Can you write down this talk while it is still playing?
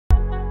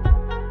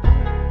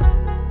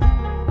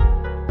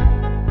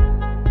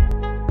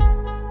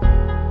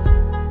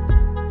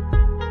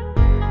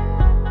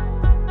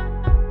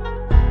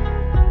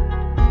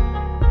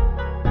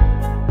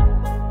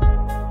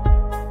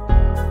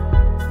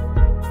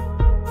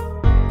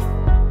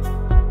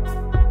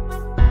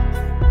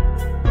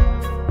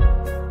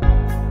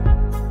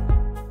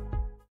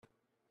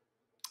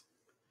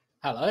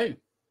Hello,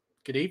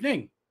 good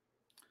evening.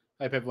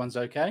 Hope everyone's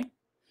okay.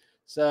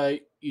 So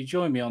you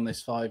join me on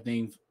this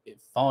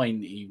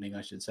fine evening,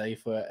 I should say,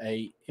 for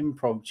a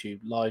impromptu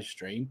live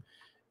stream.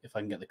 If I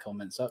can get the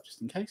comments up,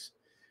 just in case.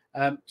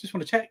 Just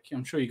want to check.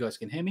 I'm sure you guys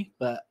can hear me,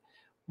 but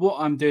what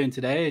I'm doing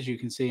today, as you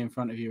can see in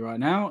front of you right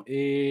now,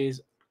 is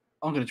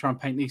I'm going to try and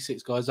paint these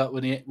six guys up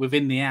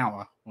within the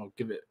hour. I'll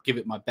give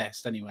it my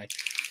best anyway.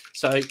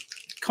 So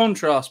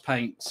contrast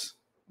paints,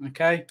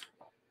 okay,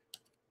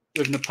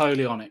 with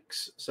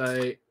Napoleonics. So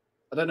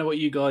I don't know what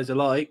you guys are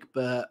like,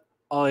 but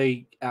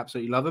I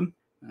absolutely love them.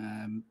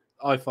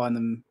 I find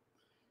them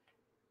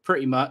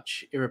pretty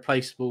much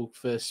irreplaceable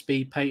for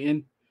speed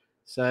painting.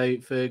 So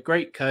for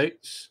great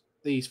coats,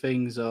 these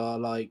things are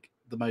like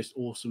the most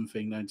awesome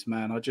thing known to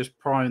man. I just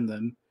prime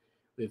them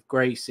with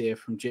Grey Seer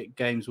from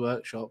Games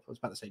Workshop. I was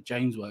about to say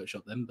James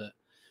Workshop then, but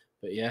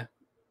yeah.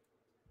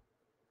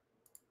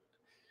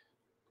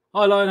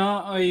 Hi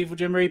Lionheart, hi Evil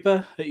Jim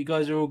Reaper. Hope you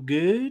guys are all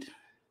good.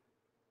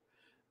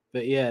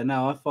 But yeah,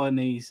 no, I find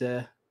these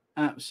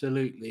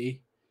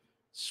absolutely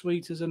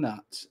sweet as a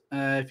nut.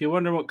 If you're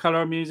wondering what colour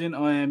I'm using,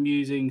 I am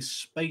using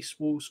Space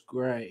Wolves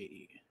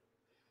Grey.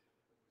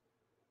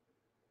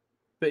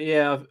 But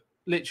yeah,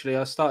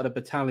 I started a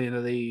battalion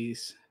of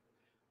these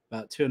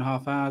about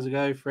 2.5 hours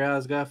ago, 3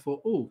 hours ago. I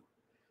thought, oh,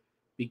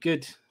 be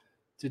good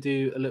to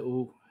do a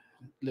little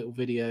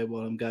video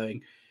while I'm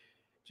going.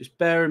 Just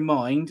bear in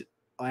mind,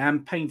 I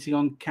am painting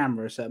on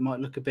camera, so it might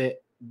look a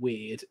bit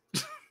weird.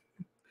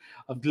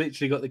 I've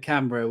literally got the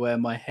camera where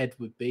my head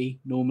would be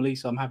normally,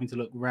 so I'm having to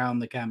look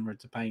round the camera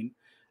to paint,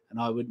 and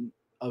I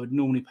would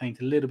normally paint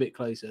a little bit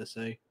closer.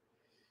 So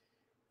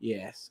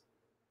yes,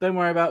 don't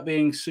worry about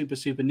being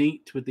super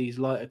neat with these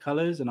lighter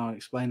colors, and I'll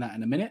explain that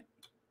in a minute.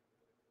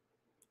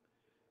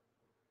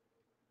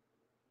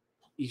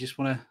 You just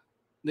want to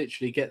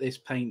literally get this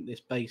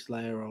base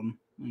layer on,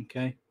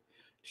 okay?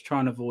 Just try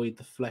and avoid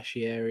the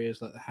fleshy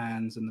areas like the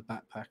hands and the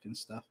backpack and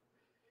stuff.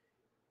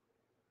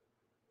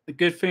 The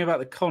good thing about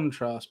the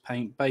contrast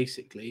paint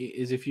basically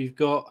is if you've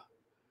got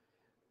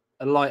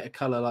a lighter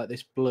color like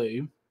this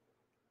blue,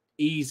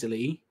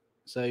 easily,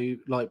 so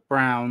like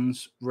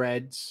browns,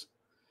 reds,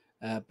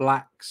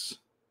 blacks,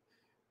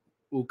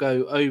 will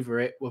go over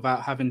it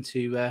without having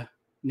to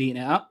neaten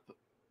it up.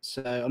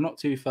 So I'm not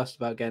too fussed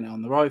about getting it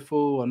on the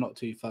rifle. I'm not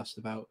too fussed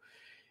about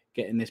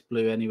getting this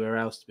blue anywhere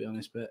else, to be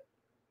honest. But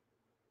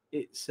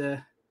it's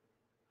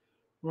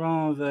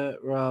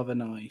rather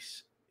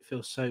nice. It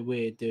feels so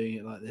weird doing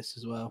it like this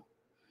as well.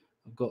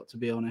 I've got to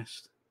be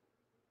honest.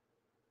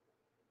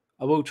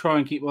 I will try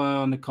and keep my eye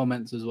on the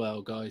comments as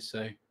well, guys.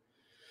 So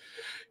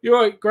you're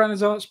right,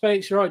 Grana's Art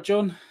Space. You're right,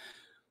 John.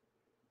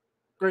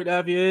 Great to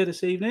have you here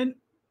this evening.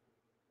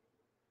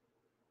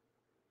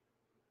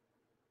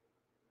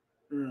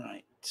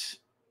 Right.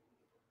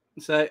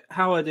 So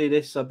how I do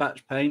this, I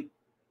batch paint.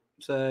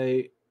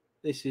 So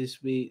this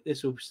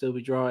will still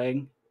be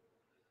drying.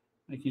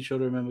 Making sure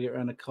to remember to get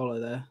around the collar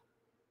there.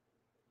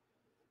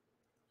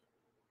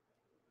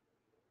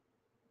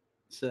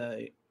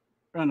 So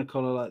around the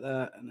collar like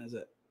that, and there's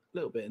a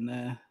little bit in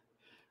there.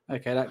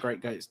 Okay, that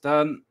great goat's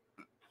done.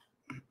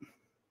 So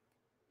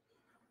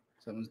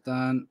that one's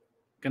done.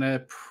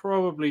 Gonna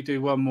probably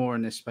do one more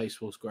in this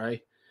Space Wolves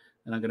Grey,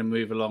 and I'm gonna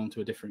move along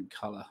to a different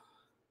color.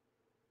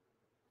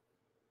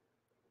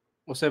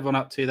 What's everyone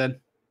up to then?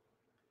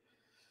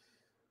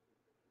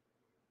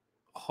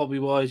 Hobby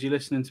wise, you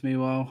listening to me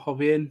while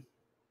hobbying?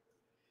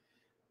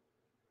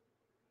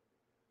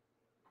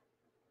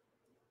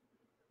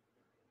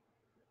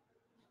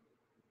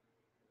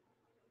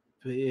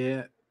 But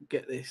yeah,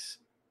 get this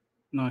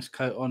nice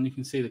coat on. You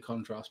can see the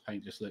contrast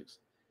paint just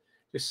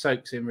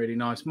soaks in really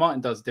nice. Martin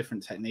does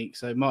different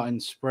techniques. So Martin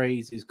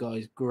sprays his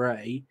guys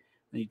grey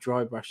and he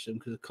dry brushes them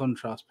because the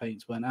contrast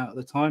paints went out at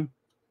the time.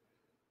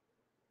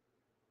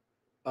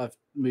 I've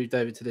moved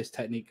over to this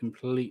technique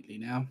completely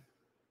now.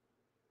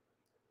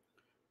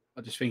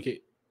 I just think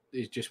it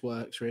just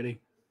works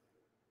really.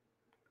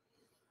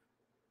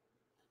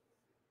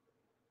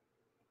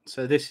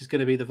 So this is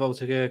going to be the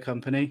Voltigeur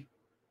company.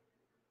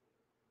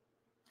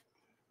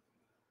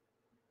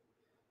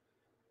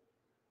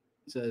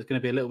 So there's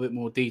going to be a little bit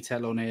more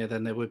detail on here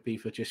than there would be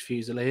for just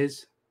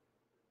Fusiliers.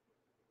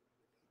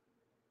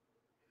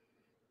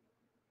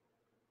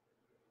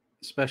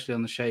 Especially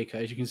on the Shaker.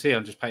 As you can see,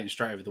 I'm just painting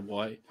straight over the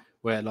white,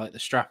 where like the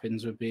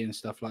strappings would be and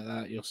stuff like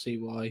that. You'll see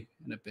why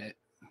in a bit.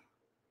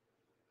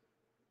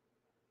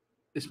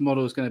 This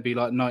model is going to be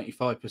like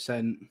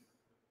 95%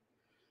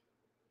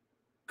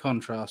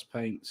 contrast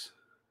paints.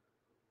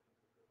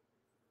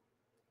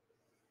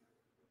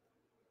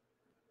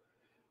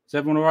 Is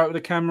everyone all right with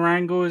the camera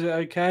angle? Is it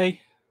okay?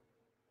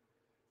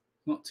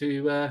 Not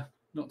too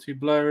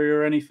blurry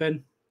or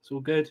anything. It's all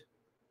good.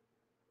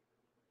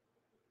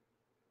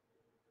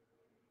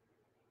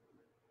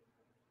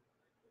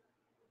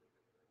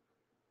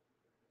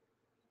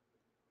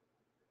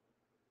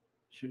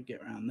 Should we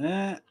get around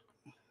there?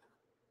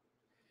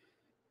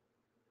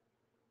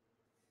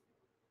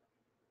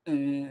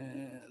 A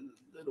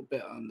little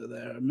bit under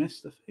there I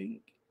missed, I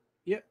think.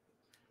 Yep.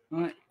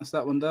 All right, that's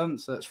that one done.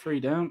 So that's 3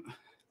 down.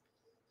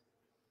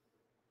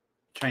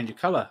 change of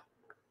colour.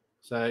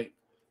 So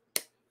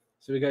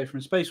we go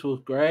from Space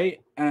Wolf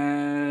Grey,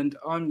 and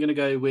I'm going to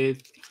go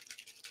with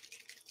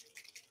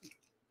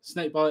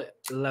Snakebite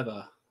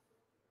Leather.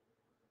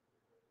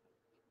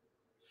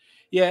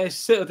 Yeah, it's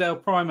Citadel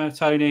Primer,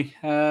 Tony.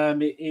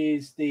 It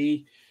is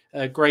the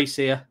Grey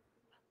Seer.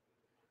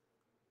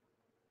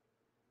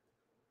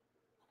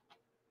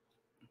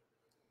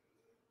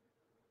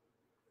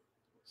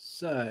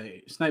 So,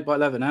 Snakebite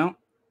Leather now.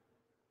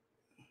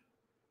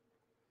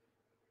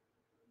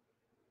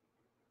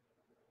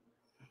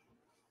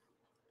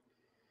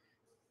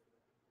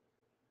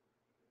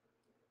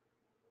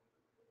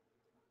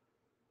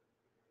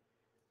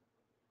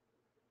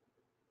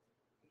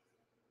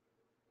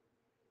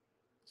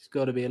 Just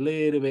got to be a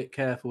little bit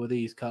careful with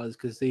these colours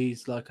because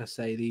these, like I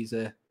say, these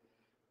are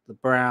the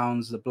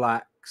browns, the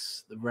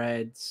blacks, the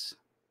reds.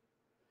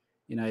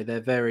 You know, they're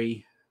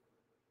very,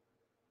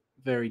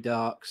 very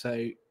dark. So,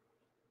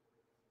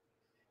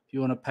 if you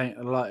want to paint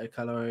a lighter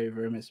colour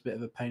over them, it's a bit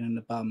of a pain in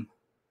the bum.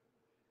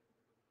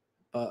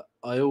 But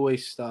I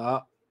always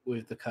start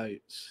with the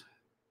coats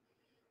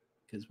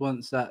because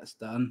once that's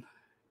done,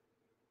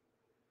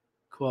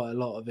 quite a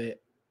lot of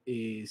it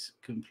is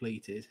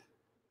completed.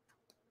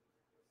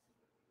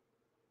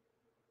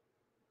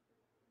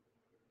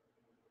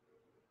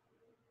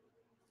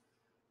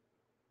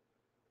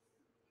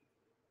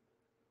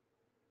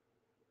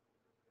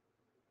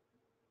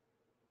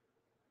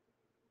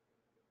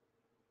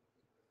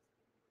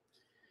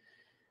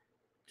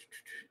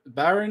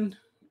 Baron,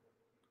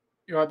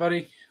 you right,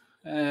 buddy?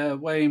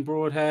 Wayne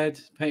Broadhead,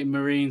 painting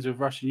Marines with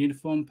Russian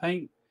uniform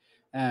paint,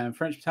 and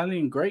French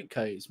Battalion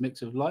greatcoats,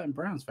 mix of light and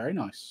browns. Very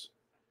nice.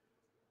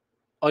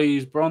 I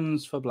use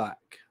bronze for black.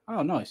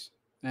 Oh, nice.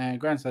 And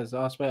Grant says,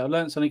 last way, I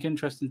learned something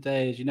interesting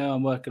today. As you know,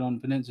 I'm working on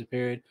the Peninsula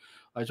period.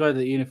 I tried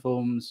the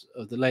uniforms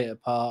of the later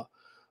part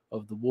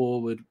of the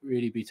war would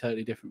really be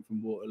totally different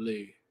from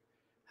Waterloo.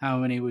 How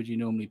many would you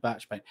normally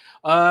batch paint?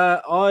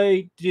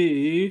 I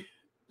do.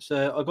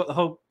 So I've got the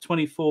whole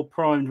 24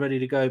 primed ready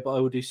to go, but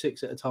I will do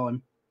 6 at a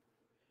time.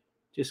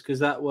 Just because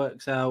that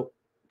works out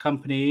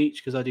company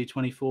each, because I do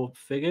 24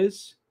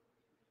 figures.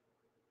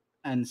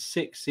 And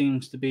 6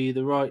 seems to be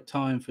the right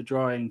time for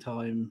drying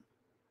time,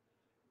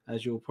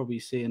 as you'll probably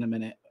see in a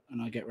minute when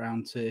I get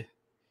round to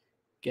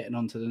getting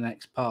on to the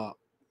next part.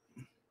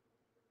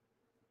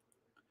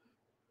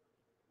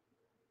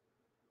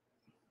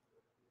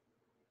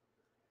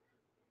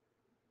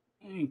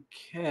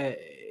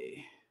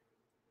 Okay.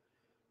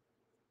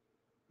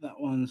 That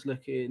one's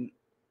looking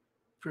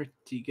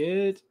pretty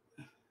good.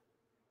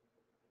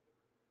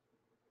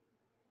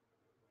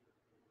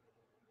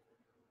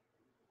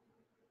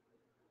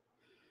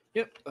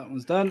 Yep, that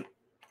one's done.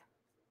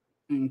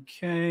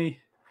 Okay.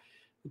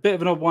 A bit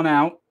of an odd one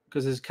out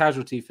because there's a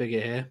casualty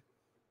figure here.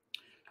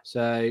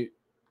 So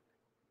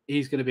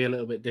he's going to be a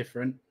little bit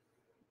different.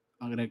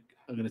 I'm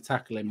gonna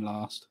tackle him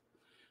last,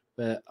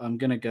 but I'm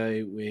gonna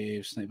go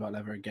with Snakebite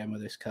Leather again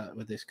with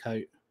this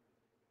coat.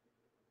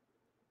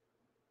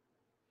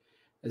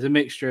 There's a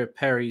mixture of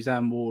Perry's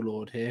and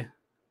Warlord here.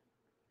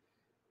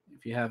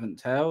 If you haven't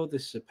told,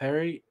 this is a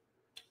Perry.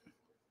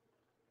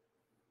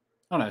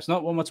 Oh no, it's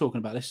not. What am I talking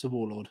about? This is a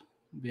Warlord.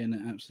 I'm being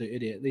an absolute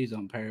idiot. These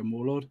aren't Perry and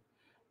Warlord.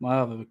 My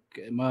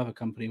other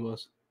company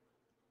was.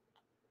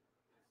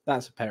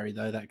 That's a Perry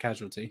though. That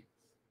casualty.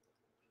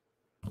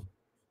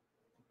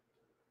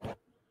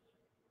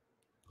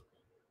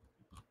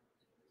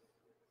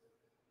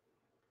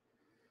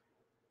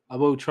 I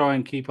will try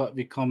and keep up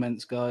your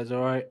comments, guys.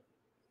 All right.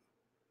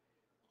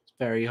 It's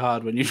very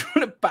hard when you're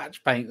trying to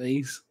batch paint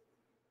these,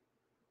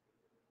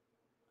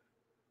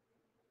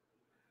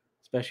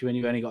 especially when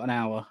you've only got an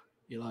hour.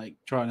 You're like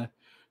trying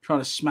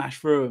to smash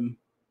through them.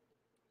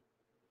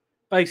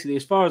 Basically,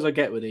 as far as I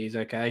get with these,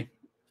 okay,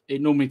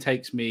 it normally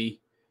takes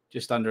me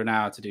just under an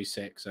hour to do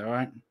 6. All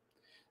right.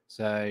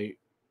 So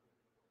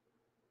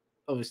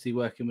obviously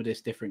working with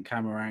this different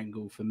camera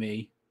angle for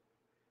me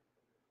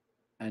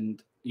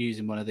and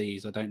using one of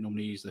these, I don't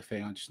normally use the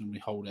thing. I just normally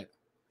hold it.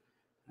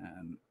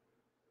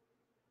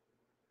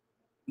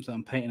 So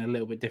I'm painting a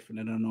little bit different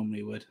than I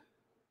normally would.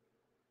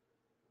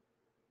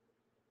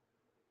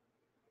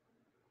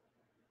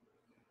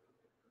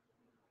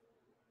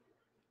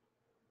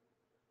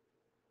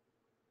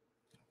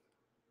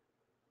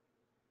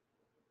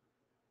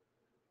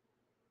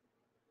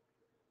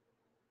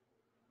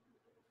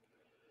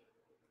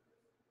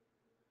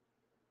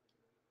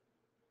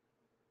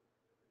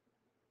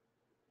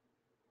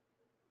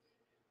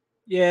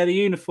 Yeah, the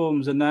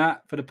uniforms and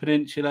that for the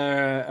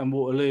Peninsula and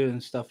Waterloo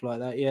and stuff like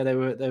that. Yeah, they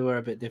were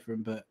a bit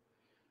different, but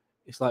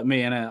it's like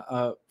me and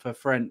for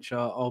French,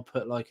 I'll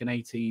put like an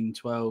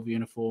 1812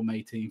 uniform,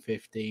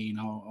 1815.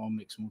 I'll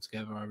mix them all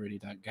together. I really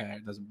don't care.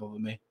 It doesn't bother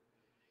me.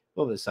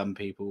 Bothers some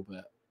people,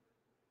 but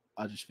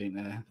I just think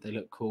they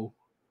look cool.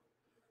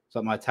 It's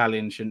like my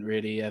Italian shouldn't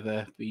really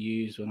ever be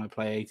used when I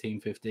play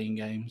 1815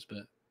 games,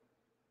 but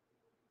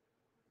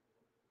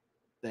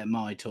they're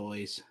my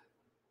toys.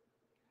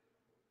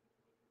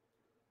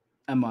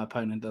 And my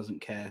opponent doesn't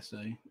care,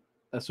 so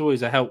that's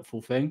always a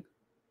helpful thing.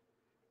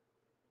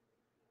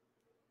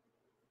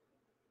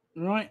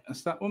 Right,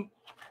 that's that one.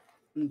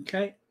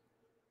 Okay.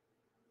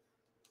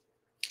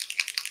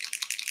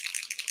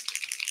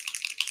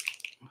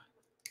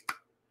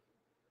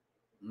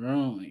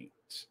 Right.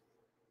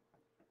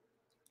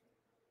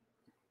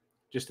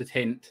 Just a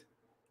hint.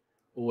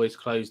 Always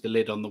close the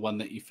lid on the one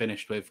that you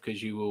finished with,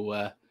 because you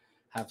will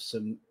have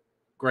some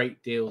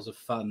great deals of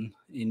fun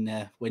in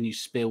there when you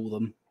spill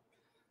them.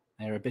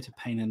 They're a bit of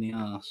pain in the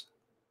ass.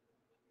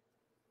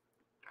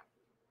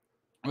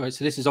 All right,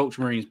 so this is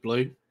Ultramarines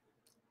blue.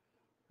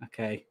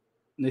 Okay,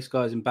 and this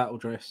guy's in battle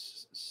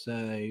dress,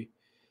 so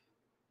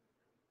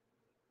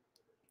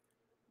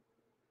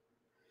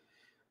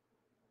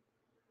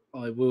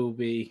I will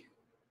be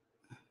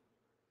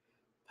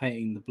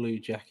painting the blue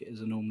jacket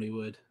as I normally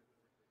would.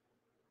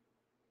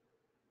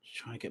 Just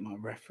trying to get my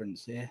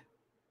reference here.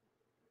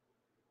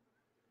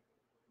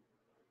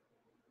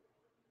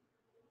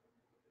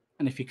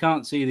 And if you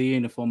can't see the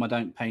uniform, I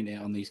don't paint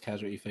it on these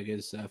casualty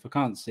figures. So if I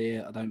can't see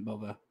it, I don't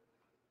bother.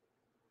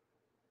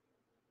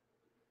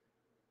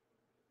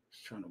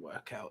 Just trying to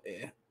work out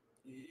here.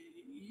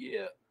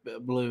 Yeah, bit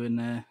of blue in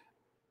there.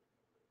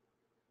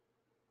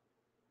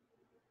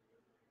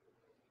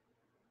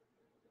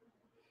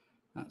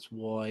 That's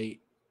white,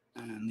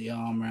 and the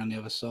arm around the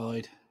other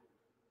side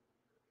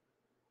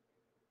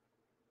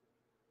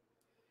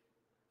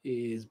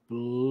is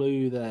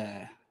blue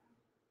there.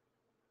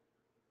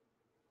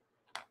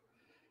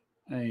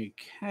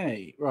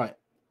 Okay, right.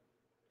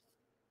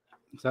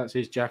 So that's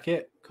his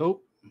jacket.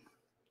 Cool.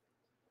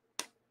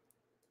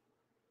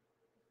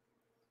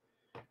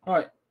 All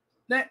right,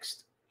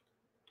 next.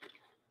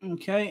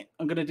 Okay,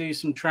 I'm going to do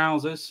some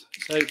trousers.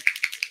 So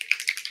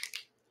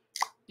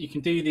you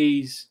can do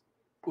these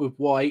with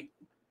white.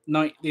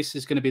 This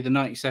is going to be the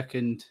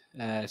 92nd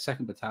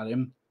 2nd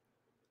Battalion,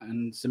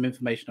 and some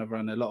information I've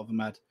run. A lot of them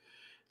had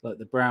like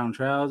the brown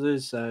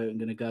trousers, so I'm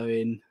going to go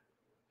in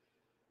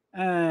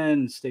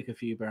and stick a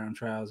few brown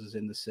trousers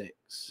in the 6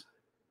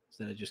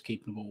 instead of just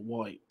keeping them all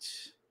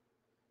white.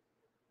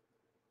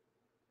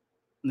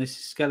 And this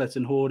is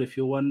Skeleton Horde, if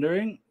you're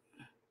wondering.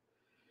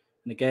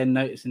 And again,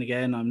 noticing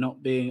again, I'm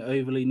not being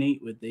overly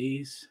neat with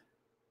these.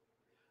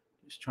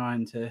 Just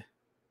trying to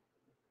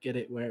get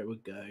it where it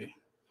would go.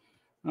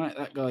 Right,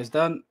 that guy's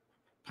done.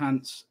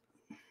 Pants.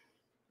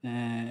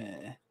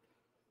 Let's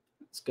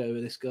go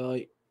with this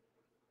guy.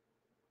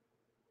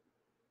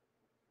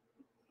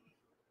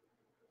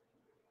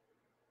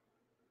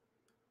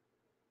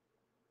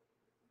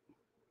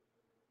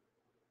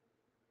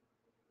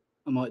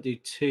 I might do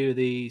 2 of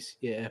these.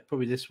 Yeah,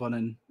 probably this one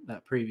and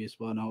that previous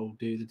one. I'll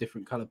do the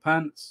different color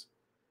pants.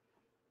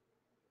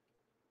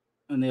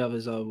 And the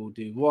others I will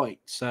do white.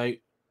 So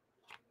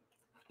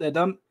they're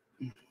done.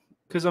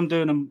 Because I'm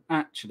doing them,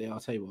 actually, I'll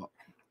tell you what,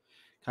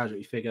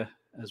 casualty figure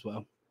as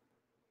well.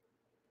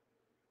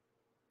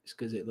 It's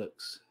because it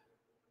looks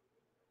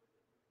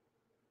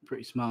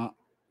pretty smart.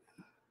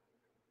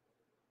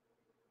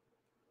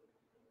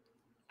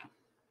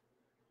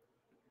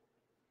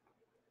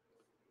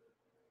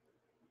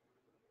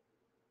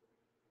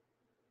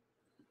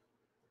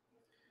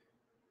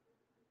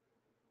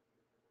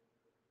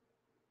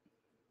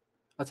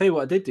 I'll tell you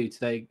what I did do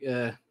today,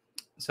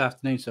 this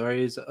afternoon,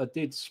 sorry, is I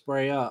did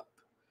spray up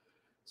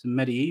some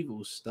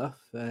medieval stuff.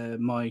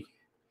 My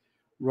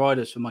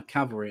riders for my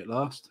cavalry at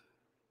last,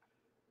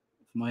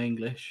 for my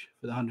English,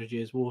 for the 100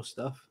 Years War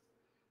stuff.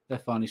 They're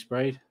finally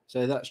sprayed.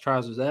 So that's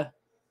trousers there.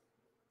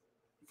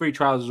 3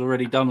 trousers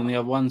already done on the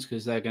other ones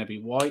because they're going to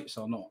be white,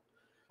 so I'm not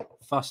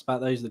fussed about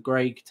those. The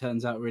grey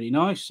turns out really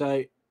nice.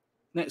 So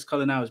next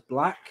colour now is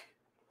black.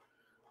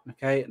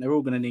 Okay, and they're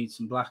all going to need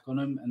some black on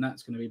them, and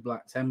that's going to be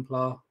Black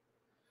Templar.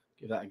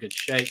 Give that a good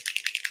shake.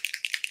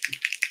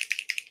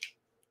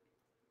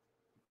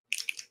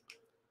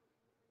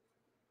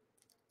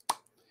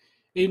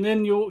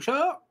 Evening,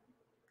 Yorkshire.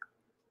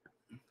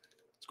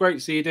 It's great to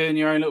see you doing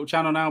your own little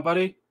channel now,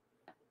 buddy.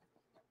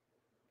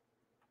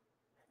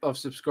 I've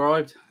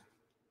subscribed.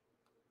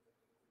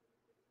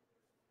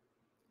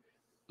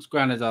 As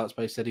Grandad Art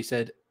Space said, he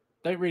said,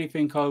 don't really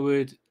think I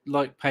would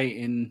like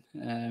painting,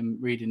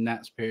 reading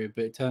Nats period,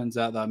 but it turns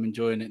out that I'm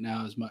enjoying it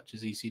now as much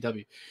as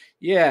ECW.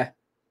 Yeah,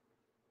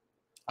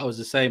 I was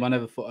the same. I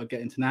never thought I'd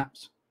get into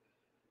Naps,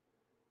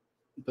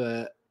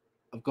 but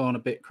I've gone a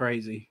bit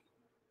crazy.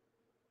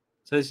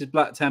 So this is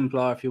Black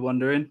Templar, if you're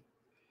wondering.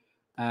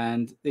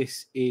 And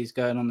this is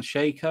going on the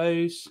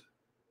Shakos.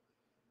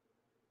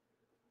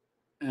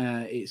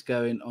 It's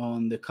going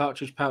on the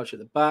cartridge pouch at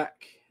the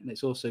back, and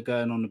it's also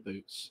going on the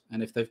boots.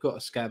 And if they've got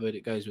a scabbard,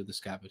 it goes with the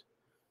scabbard.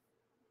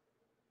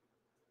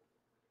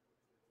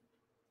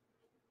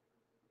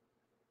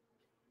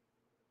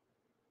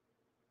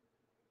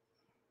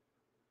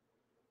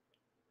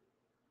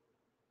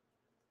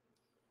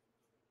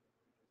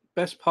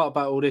 Best part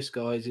about all this,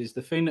 guys, is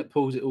the thing that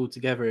pulls it all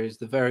together is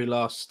the very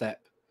last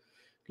step,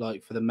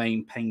 like for the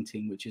main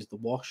painting, which is the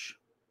wash.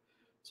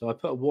 So I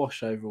put a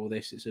wash over all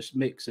this. It's a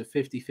mix of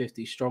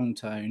 50-50 strong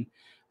tone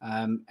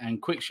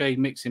and quick shade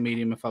mixing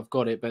medium if I've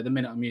got it. But at the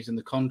minute I'm using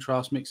the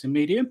contrast mixing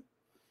medium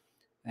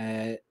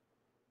and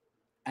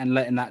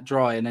letting that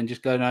dry, and then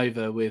just going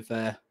over with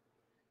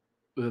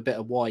with a bit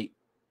of white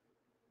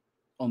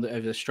on the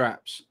over the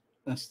straps.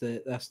 That's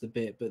the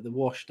bit, but the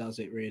wash does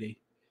it really.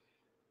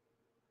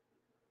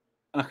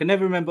 And I can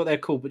never remember what they're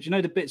called, but you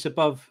know the bits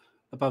above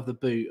the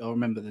boot. I'll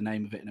remember the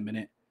name of it in a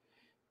minute.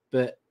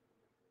 But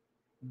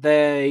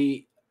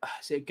they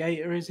is it a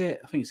Gator? Is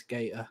it? I think it's a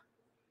Gator.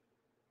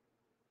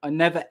 I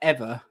never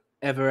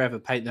ever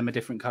paint them a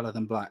different color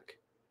than black.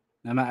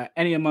 No matter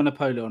any of my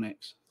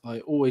Napoleonics, I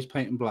always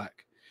paint them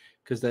black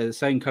because they're the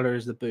same color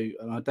as the boot,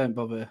 and I don't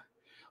bother.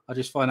 I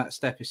just find that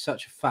step is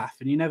such a faff,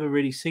 and you never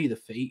really see the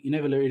feet. You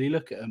never really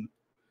look at them.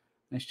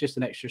 It's just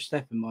an extra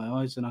step in my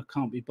eyes, and I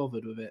can't be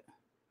bothered with it.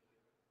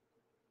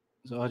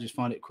 So I just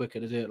find it quicker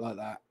to do it like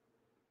that.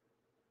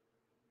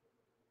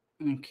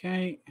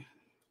 Okay.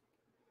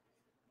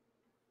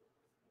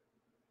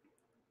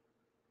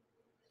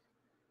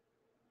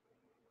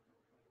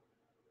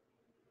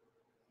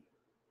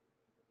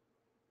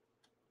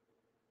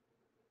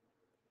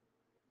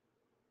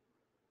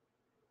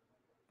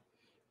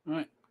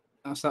 Right,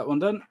 that's that one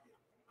done.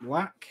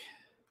 Black.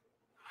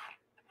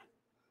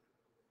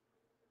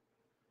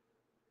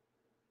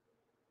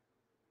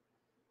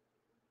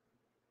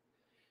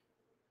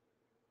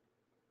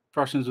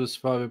 Prussians would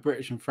survive with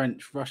British and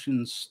French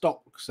Russian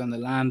stocks, and the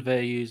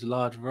Landwehr used a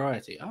large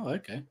variety. Oh,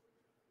 okay.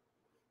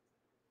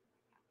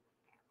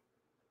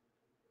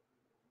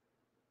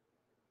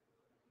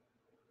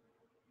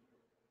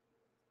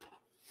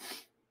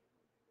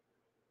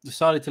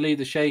 Decided to leave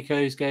the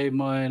Shakos, gave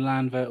my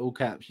Landwehr all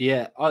caps.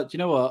 Yeah, do you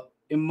know what?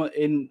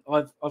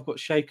 I've got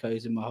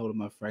Shakos in my whole of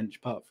my French,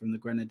 apart from the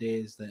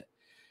Grenadiers that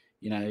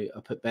I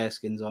put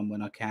bearskins on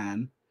when I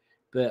can.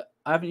 But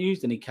I haven't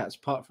used any caps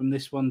apart from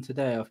this one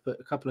today. I've put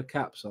a couple of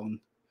caps on.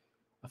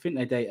 I think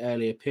they date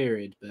earlier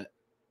period, but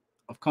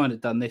I've kind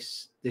of done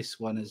this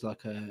one as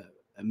like a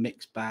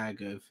mixed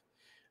bag of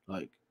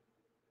like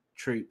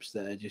troops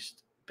that are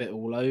just a bit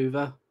all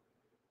over.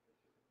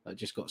 I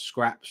just got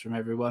scraps from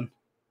everyone.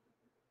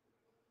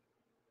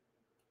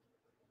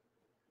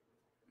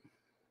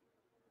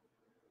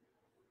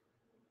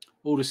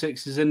 All the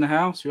sixes in the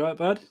house. You right,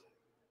 bud?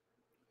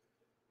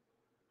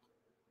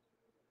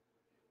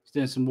 He's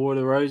doing some War of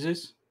the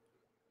Roses.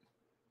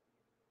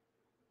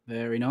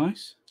 Very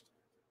nice.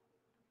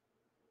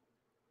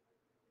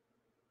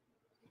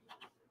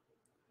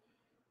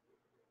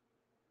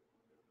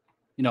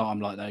 You know what I'm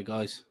like though,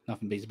 guys.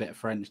 Nothing beats a bit of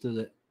French, does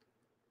it?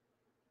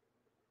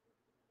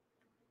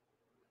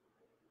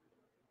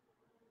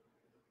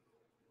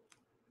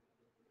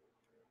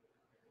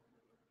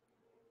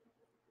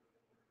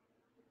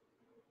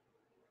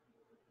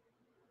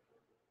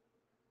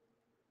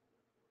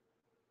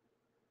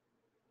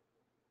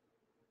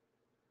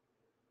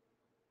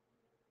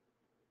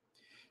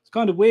 It's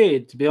kind of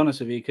weird, to be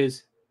honest with you,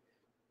 because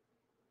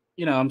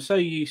I'm so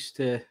used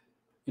to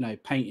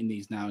painting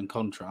these now in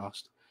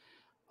contrast.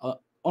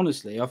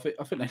 Honestly, I think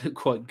they look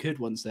quite good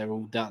once they're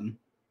all done.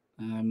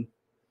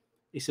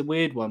 It's a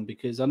weird one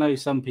because I know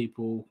some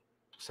people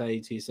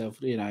say to yourself,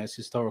 it's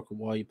historical.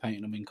 Why are you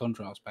painting them in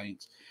contrast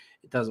paints?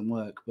 It doesn't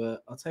work.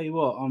 But I'll tell you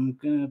what, I'm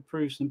going to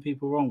prove some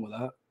people wrong with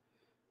that,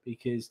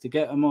 because to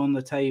get them on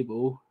the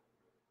table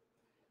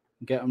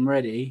and get them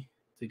ready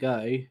to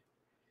go,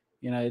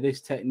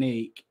 this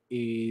technique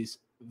is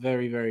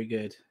very, very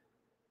good.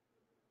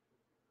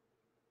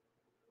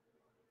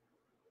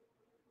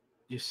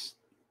 Just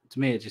to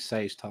me, it just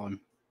saves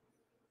time.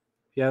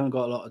 If you haven't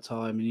got a lot of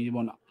time and you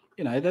want,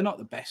 they're not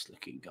the best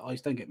looking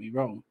guys. Don't get me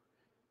wrong.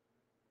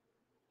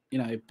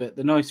 But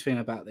the nice thing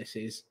about this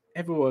is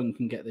everyone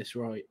can get this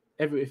right.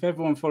 If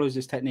everyone follows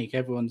this technique,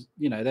 everyone's,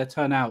 they'll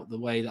turn out the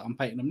way that I'm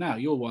painting them now.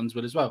 Your ones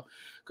will as well,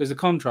 because the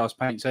contrast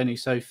paint's only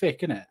so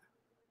thick, isn't it?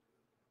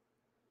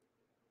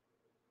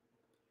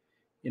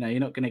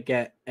 You're not going to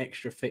get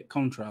extra thick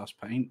contrast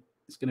paint.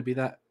 It's going to be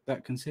that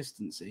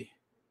consistency.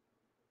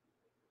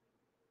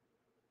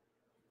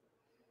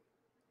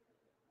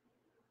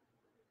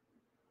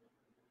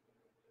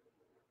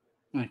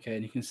 Okay,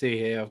 and you can see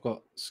here I've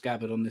got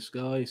scabbard on this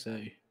guy, so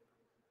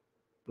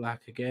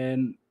black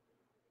again.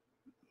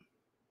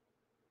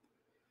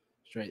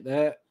 Straight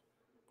there.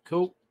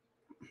 Cool.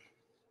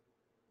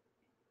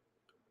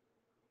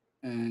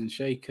 And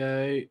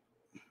Shako.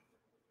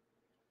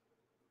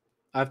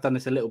 I've done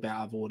this a little bit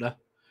out of order.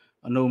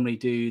 I normally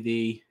do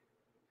the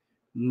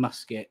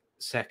musket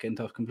second.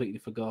 I've completely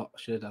forgot. I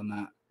should have done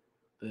that.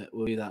 But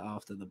we'll do that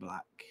after the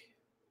black.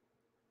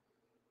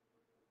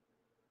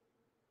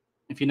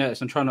 If you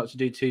notice, I'm trying not to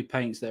do two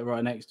paints that are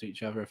right next to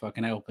each other if I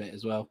can help it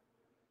as well.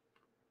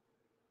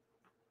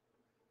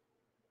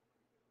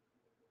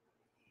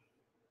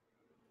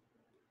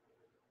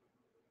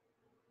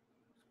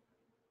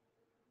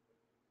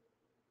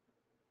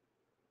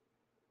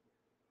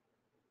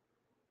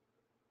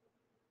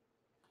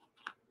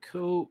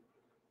 Cool.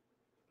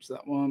 So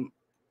that one.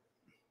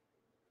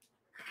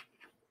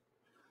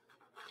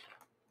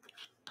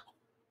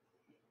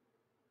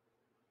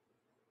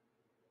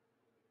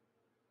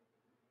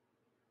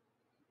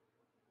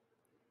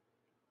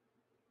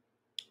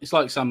 It's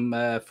like some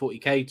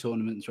 40k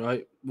tournaments,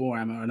 right?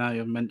 Warhammer. I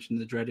know I've mentioned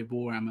the dreaded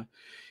Warhammer.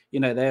 you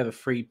know, they have a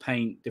free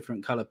paint,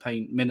 different color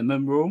paint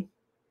minimum rule.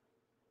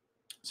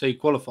 So you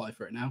qualify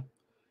for it now.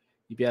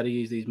 You'd be able to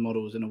use these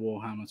models in a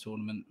Warhammer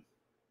tournament.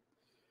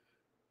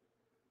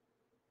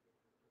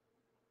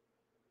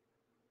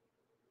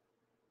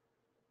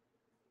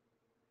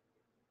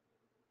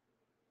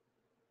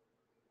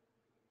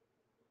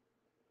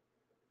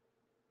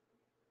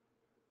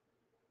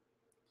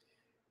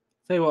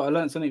 Tell you what, I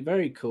learned something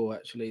very cool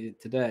actually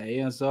today.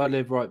 As I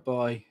live right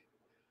by, I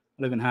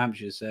live in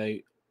Hampshire, so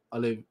I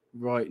live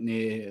right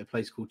near a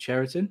place called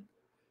Cheriton.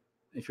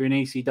 If you're an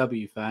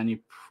ECW fan, you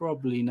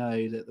probably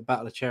know that the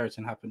Battle of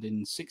Cheriton happened in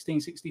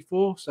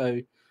 1664. So,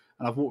 and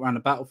I've walked around the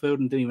battlefield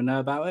and didn't even know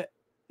about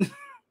it,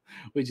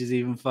 which is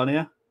even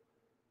funnier.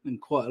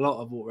 And quite a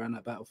lot I've walked around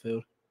that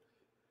battlefield.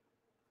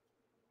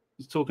 I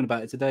was talking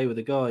about it today with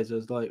the guys. I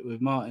was like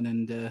with Martin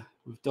and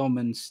with Dom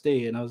and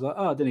Steve, and I was like,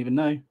 oh, I didn't even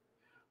know.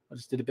 I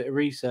just did a bit of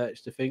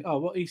research to think, oh,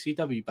 what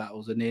ECW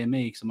battles are near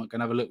me? Because I'm not going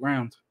to have a look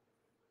round.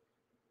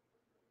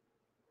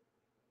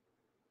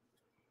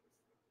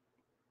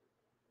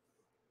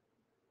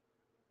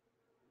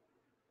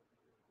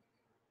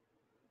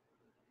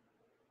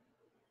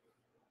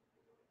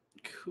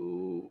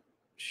 Cool.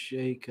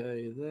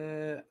 Shaco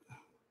there.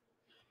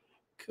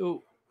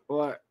 Cool.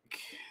 Black.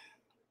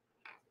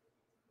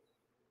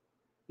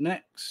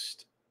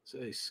 Next.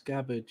 So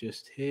Scabbard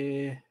just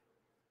here.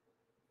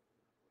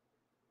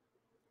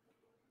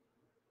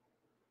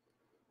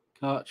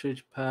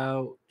 Cartridge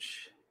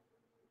pouch.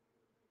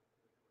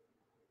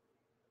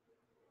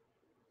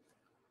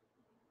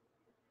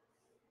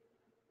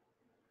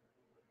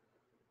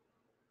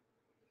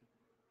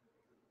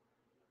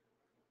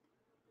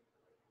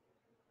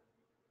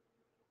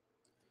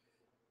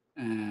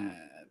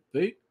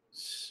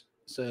 Boots.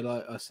 So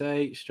like I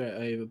say, straight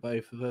over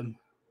both of them.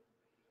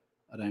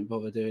 I don't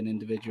bother doing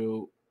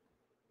individual.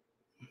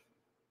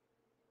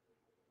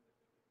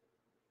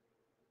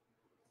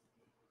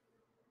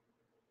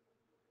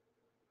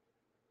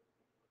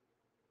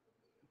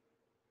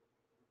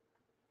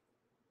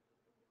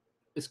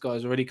 This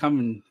guy's already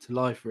coming to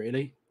life,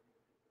 really.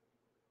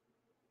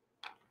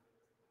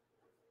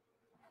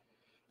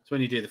 It's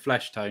when you do the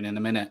flesh tone in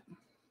a minute.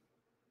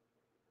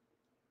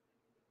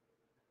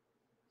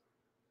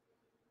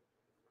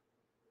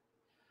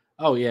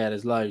 Oh yeah,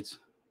 there's loads.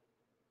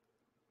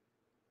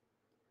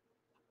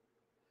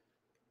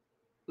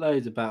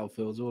 Loads of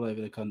battlefields all over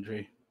the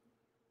country.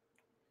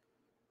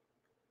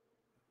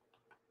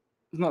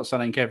 It's not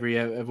something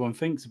everyone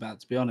thinks about,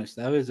 to be honest,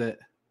 though, is it?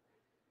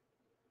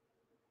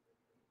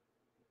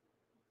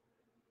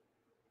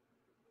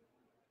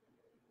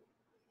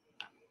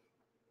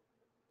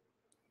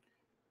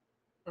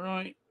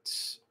 Right.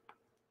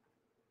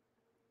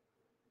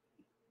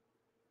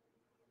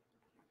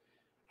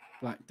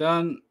 Black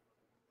done.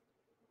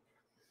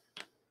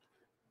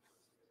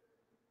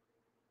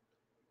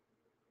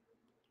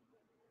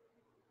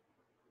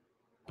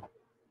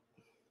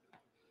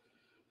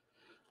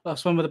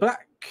 Last one with the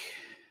black.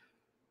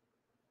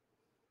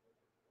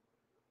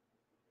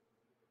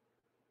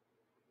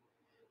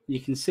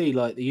 You can see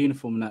like the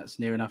uniform that's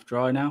near enough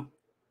dry now.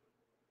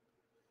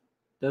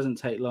 Doesn't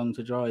take long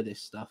to dry this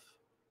stuff.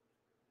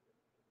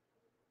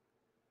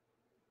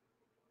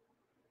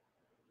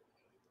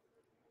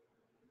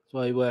 That's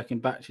why you work in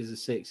batches of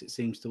 6. It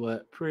seems to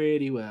work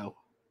pretty well.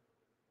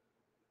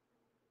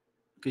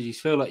 Because you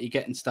feel like you're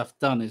getting stuff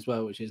done as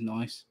well, which is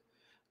nice.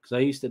 Because I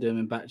used to do them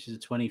in batches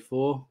of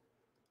 24.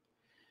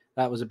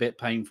 That was a bit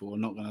painful,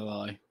 I'm not going to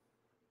lie.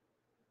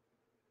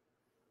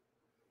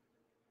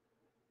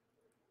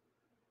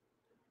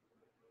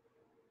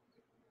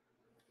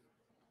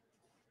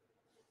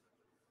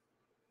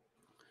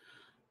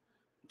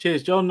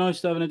 Cheers, John.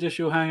 Nice to have an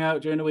additional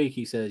hangout during the week,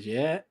 he says.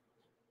 Yeah,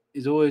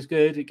 it's always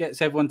good. It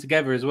gets everyone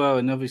together as well.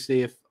 And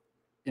obviously, if,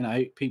 you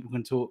know, people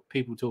can talk,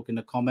 people talk in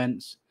the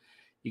comments,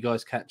 you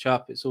guys catch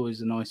up. It's always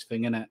a nice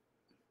thing, isn't it?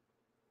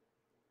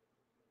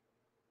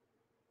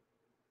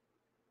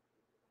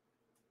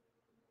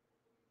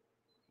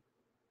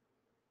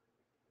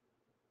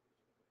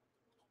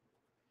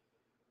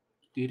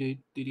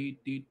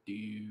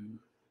 Do.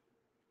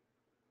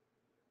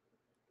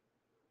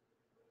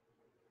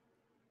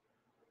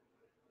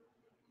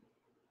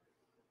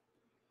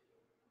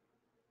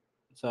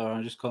 So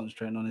I'm just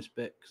concentrating on this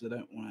bit because I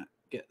don't want to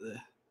get the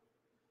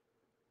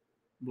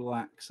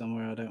black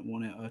somewhere I don't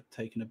want it. I've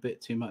taken a bit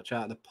too much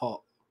out of the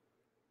pot.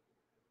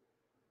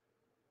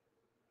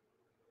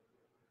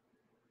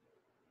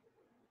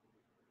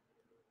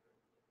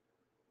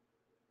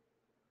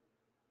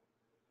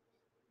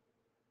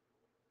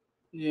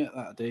 Yeah,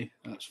 that'll do.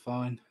 That's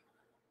fine.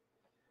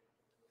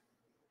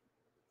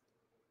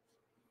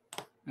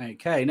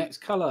 Okay, next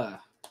color.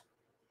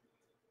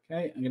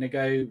 Okay, I'm going to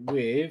go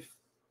with...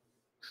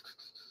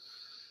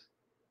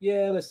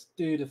 Yeah, let's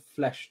do the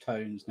flesh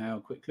tones now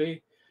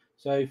quickly.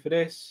 So for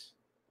this,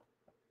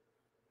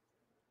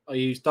 I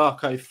use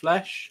Darko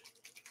Flesh.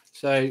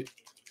 So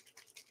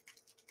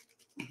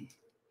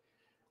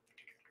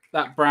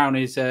that brown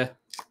is a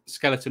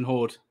Skeleton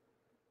Horde,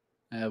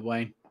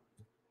 Wayne.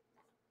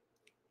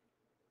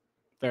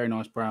 Very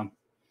nice brown.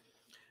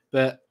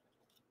 But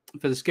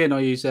for the skin, I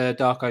use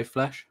Dark Oak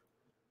Flesh.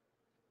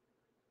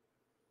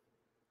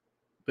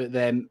 But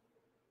then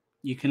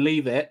you can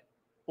leave it,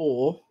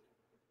 or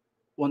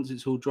once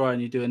it's all dry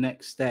and you do a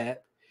next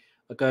step,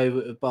 I go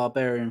with a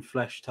Barbarian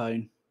Flesh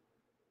tone.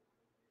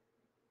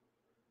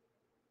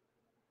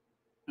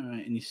 All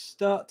right, and you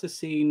start to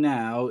see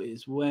now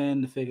is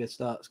when the figure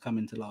starts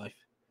coming to life.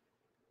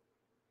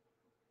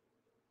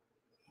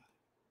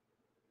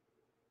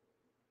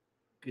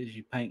 Because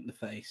you paint the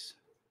face.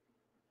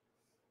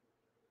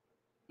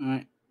 All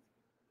right.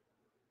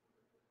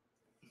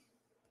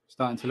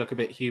 Starting to look a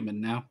bit human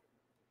now.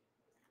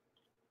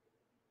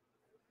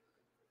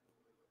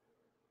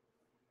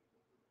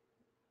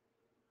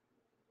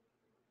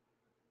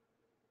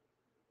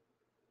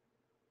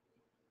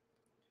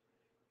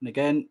 And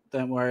again,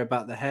 don't worry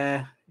about the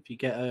hair. If you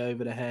get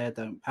over the hair,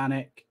 don't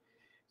panic.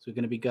 So we're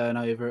going to be going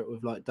over it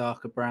with like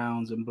darker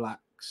browns and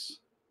blacks.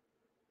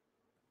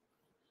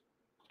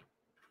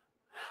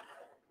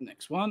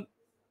 Next one.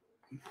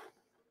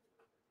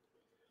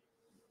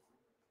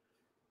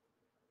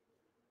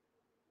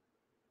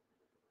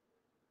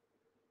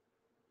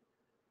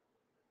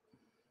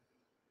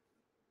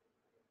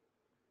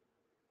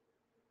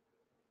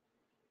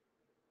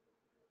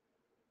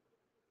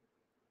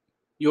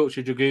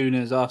 Yorkshire Dragoon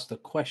has asked a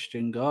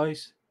question,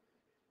 guys.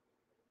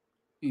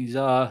 He's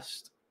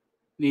asked,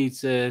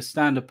 needs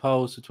standard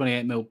poles for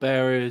 28mm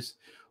bearers.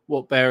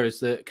 What bearers?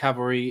 The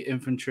cavalry,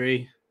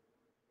 infantry?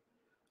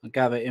 I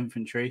gather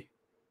infantry.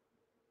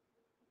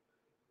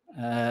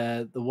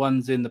 The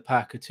ones in the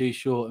pack are too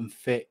short and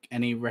thick.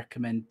 Any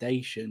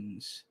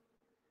recommendations?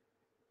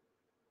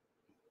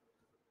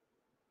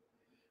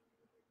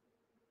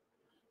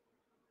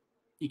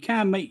 You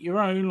can make your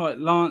own,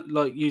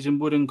 like using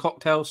wooden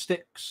cocktail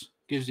sticks.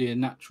 Gives you a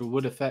natural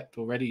wood effect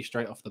already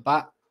straight off the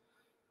bat.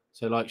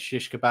 So like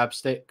shish kebab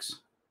sticks.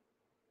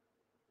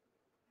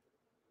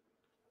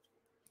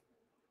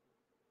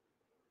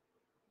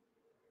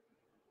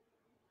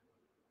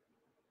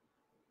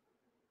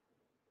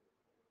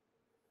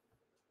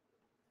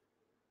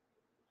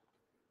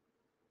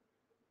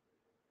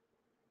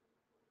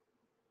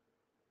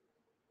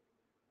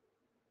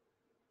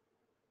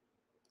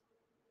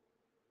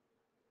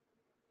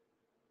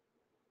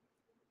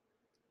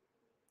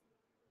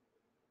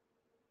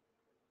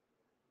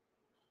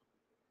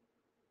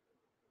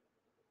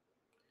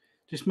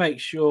 Just make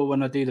sure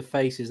when I do the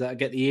faces that I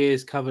get the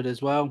ears covered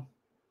as well.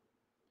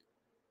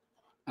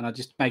 And I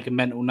just make a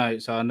mental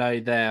note so I know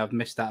there I've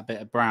missed that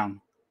bit of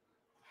brown.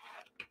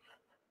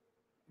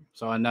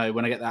 So I know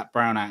when I get that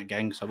brown out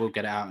again, because I will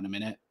get it out in a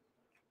minute,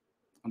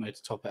 I know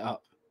to top it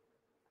up.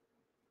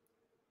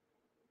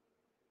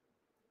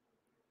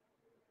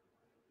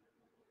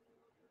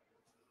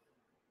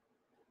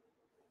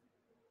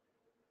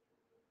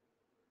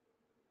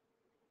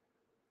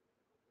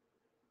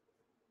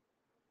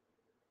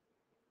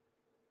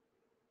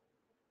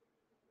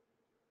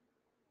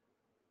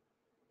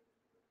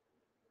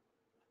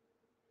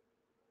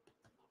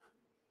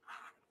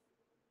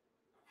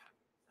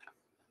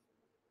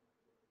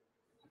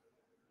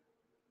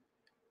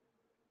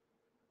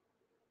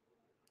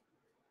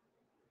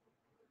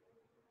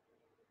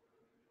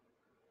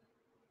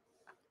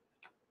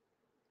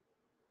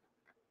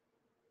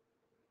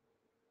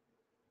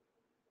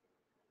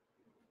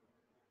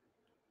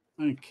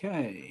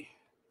 Okay.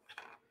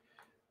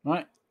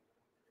 Right.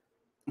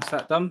 That's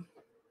that done.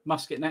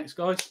 Musket next,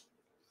 guys.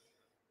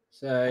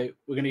 So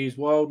we're going to use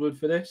wildwood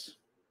for this.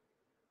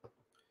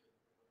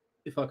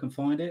 If I can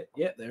find it.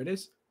 Yep, there it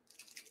is.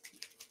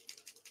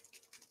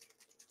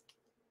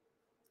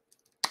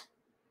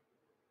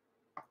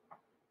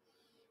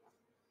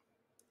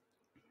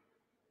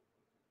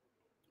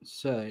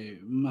 So,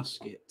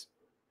 musket.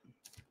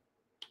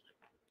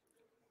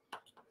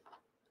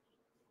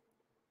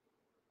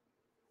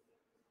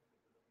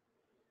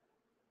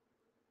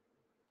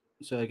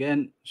 So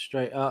again,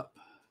 straight up.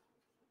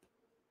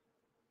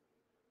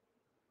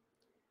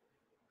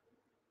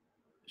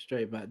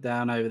 Straight back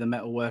down over the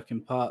metal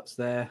working parts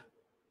there.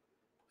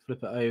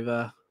 Flip it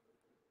over.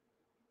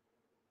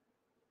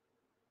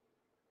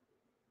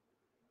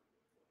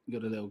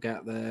 Got a little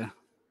gap there.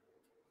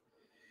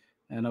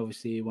 And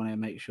obviously you want to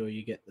make sure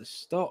you get the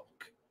stock.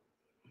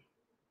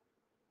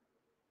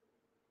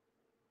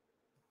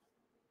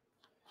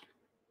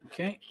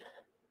 Okay.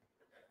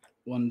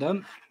 One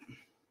done.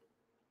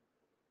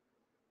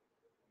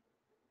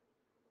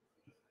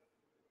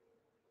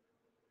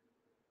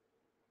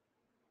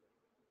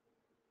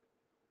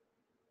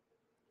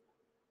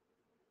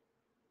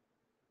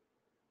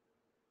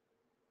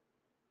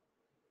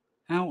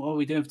 How are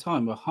we doing for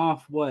time? We're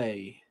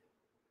halfway.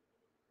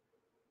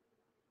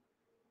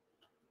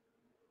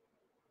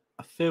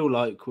 I feel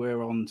like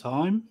we're on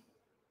time.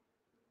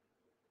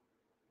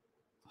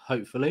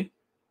 Hopefully.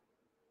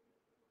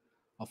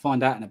 I'll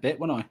find out in a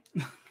bit, won't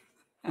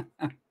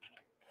I?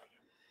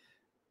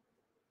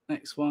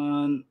 Next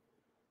one.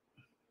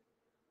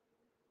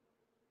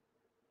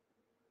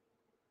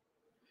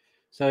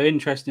 So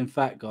interesting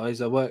fact, guys.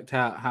 I worked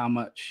out how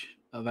much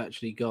I've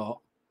actually got.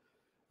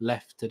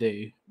 left to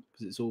do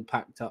because it's all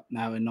packed up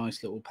now in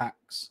nice little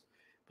packs.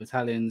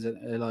 Battalions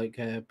are like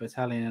a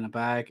battalion in a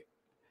bag.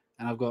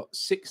 And I've got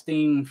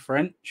 16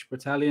 French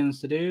battalions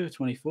to do,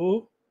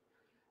 24.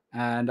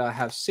 And I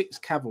have 6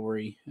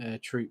 cavalry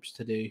troops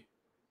to do.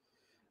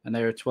 And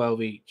there are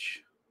 12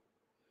 each.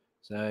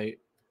 So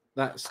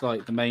that's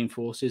like the main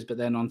forces. But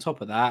then on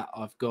top of that,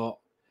 I've got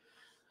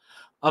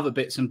other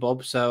bits and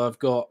bobs. So I've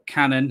got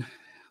cannon.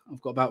 I've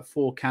got about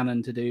 4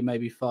 cannon to do,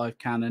 maybe 5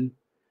 cannon.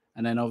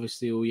 And then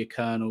obviously all your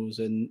colonels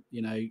and,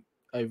 you know,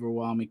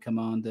 overall army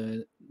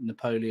commander,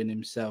 Napoleon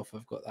himself,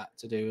 I've got that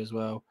to do as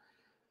well.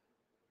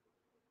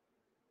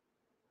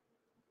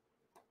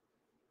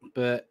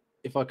 But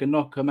if I can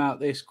knock them out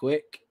this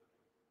quick,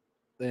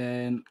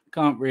 then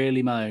can't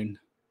really moan.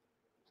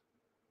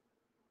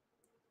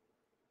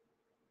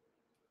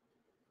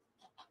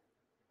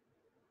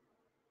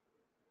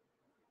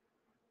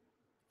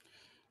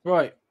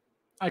 Right.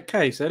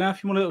 Okay, so now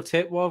if you want a little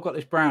tip, while I've got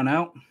this brown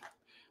out,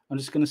 I'm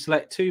just going to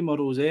select 2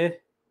 models here,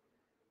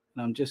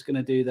 and I'm just going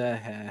to do their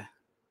hair.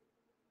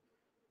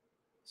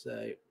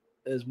 So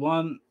there's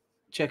one.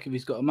 Check if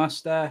he's got a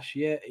mustache.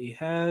 Yeah, he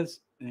has.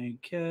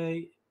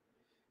 Okay.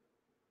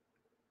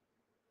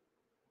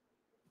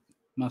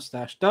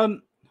 Mustache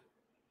done.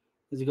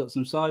 Has he got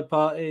some side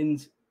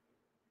partings?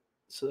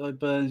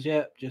 Sideburns,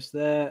 yep, just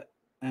there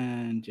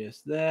and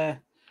just there.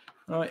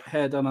 Right,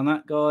 hair done on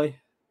that guy.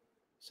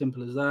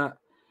 Simple as that.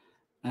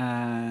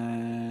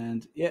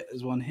 And yeah,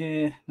 there's one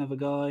here, another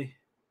guy.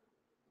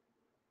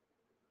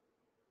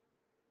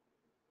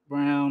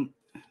 Brown.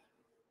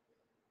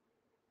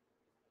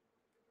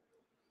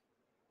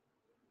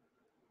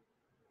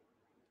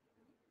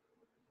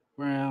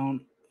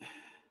 Brown.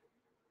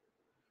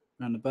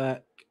 Around the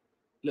back.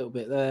 A little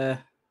bit there.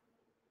 A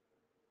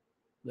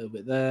little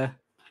bit there.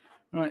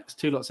 All right, it's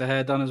 2 lots of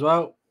hair done as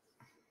well.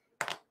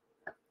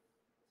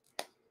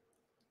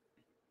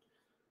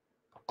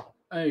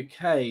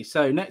 Okay,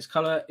 so next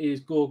colour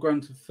is Gore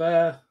Grunted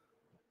Fur.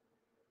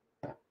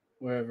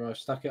 Wherever I've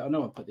stuck it. I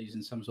know I put these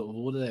in some sort of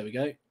order. There we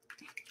go.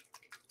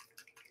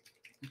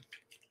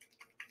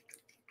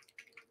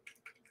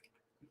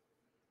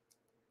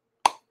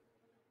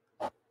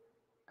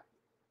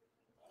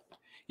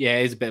 Yeah,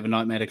 it's a bit of a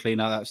nightmare to clean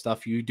out that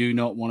stuff. You do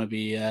not want to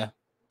be,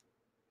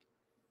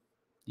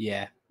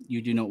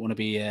 you do not want to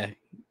be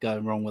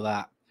going wrong with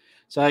that.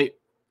 So,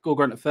 Gore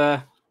Grunted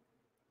Fur.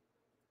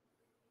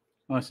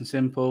 Nice and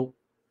simple.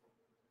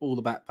 All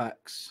the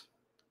backpacks.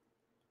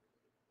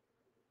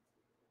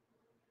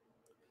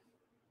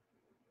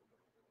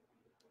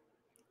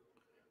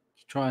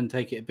 Just try and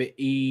take it a bit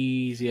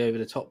easy over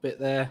the top bit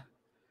there.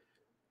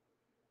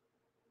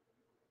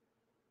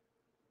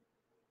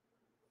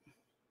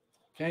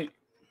 Okay.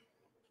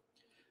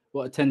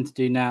 What I tend to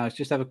do now is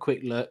just have a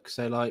quick look.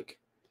 So, like,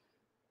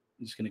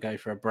 I'm just going to go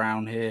for a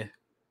brown here,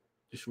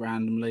 just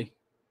randomly.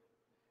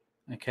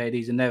 Okay,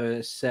 these are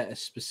never set a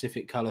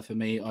specific color for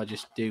me. I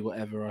just do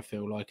whatever I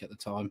feel like at the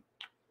time.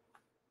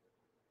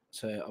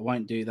 So I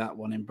won't do that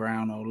one in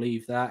brown. I'll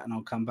leave that and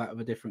I'll come back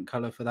with a different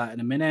color for that in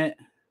a minute.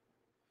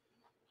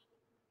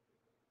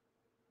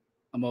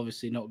 I'm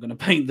obviously not going to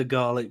paint the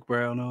garlic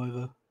brown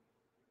either.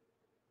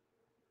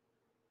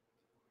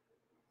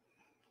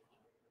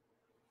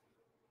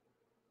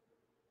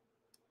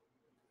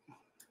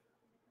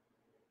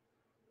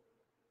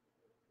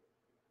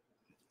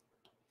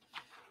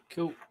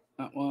 Cool,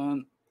 that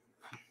one.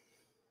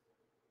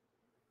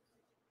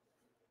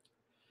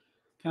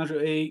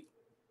 Casualty.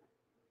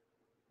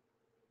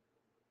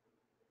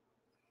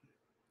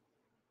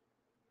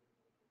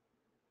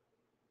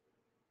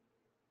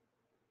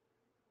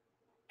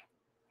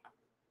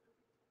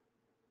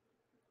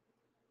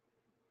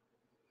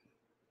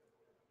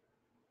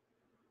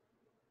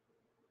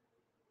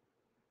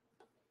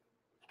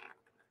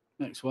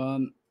 Next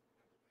one.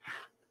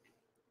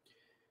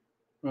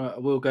 Right, I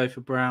will go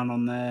for brown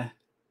on there.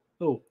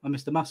 Oh, I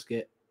missed a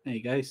musket. There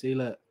you go. See,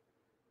 look.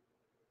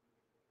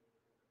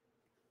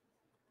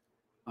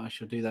 I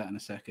shall do that in a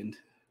second.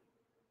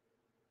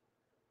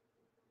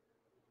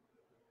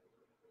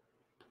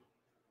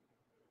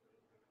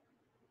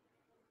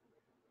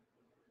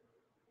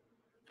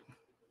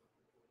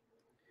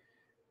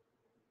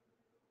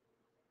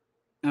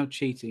 How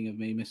cheating of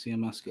me missing a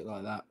musket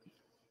like that.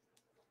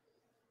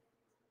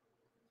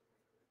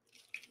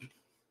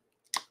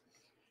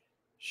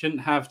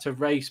 Shouldn't have to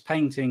race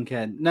painting,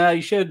 Ken. No,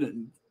 you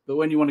shouldn't. But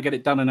when you want to get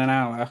it done in an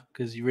hour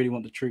because you really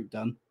want the troop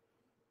done.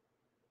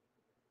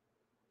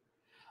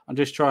 I'm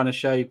just trying to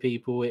show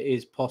people it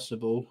is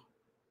possible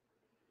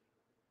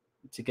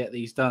to get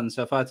these done.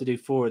 So if I had to do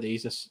 4 of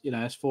these, that's, you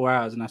know, that's 4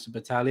 hours and that's a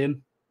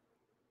battalion.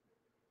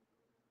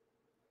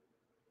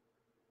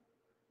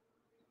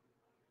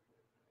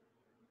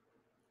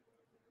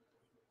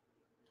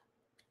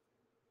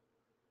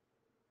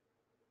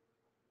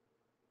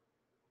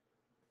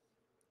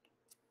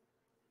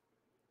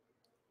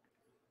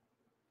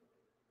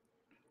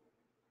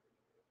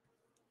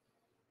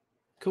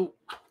 Cool.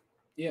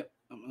 Yep,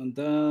 I'm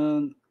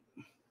done.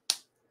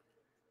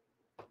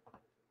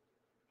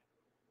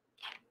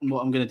 And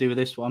what I'm going to do with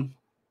this one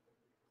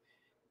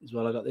as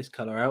well. I got this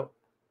colour out.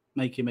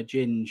 Make him a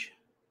ginge.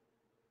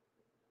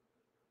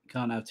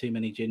 Can't have too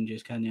many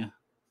gingers, can you?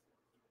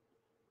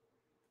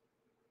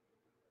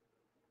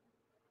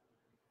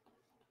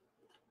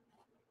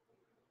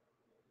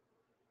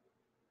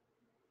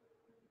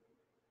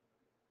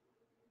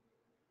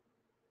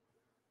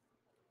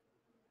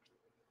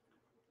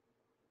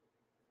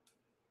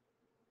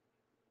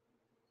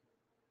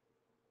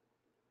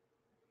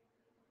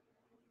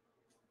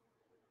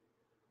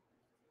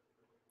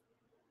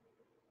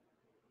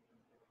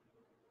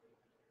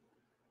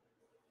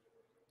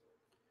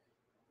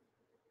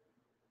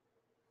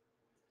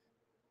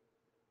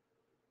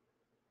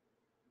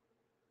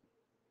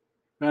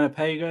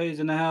 Ranapago's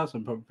in the house.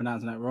 I'm probably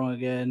pronouncing that wrong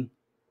again.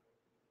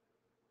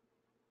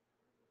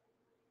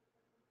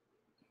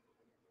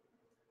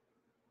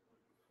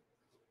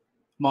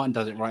 Martin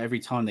does it right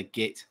every time they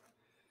get.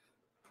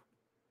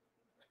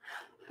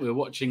 We're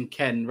watching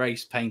Ken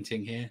race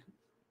painting here.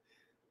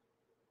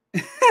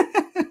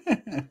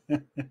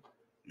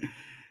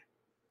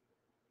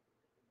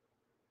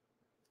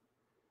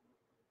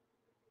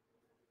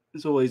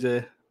 It's always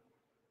a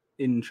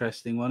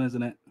interesting one,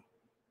 isn't it?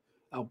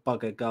 Oh,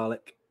 bugger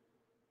garlic.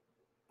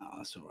 Oh,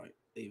 that's all right.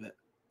 Leave it.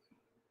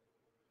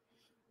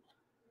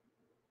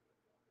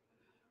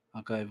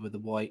 I'll go over with the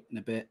white in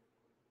a bit.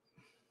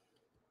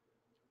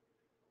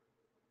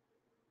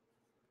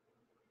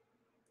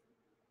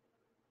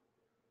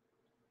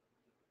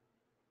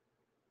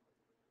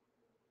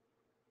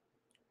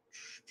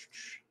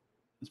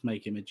 Let's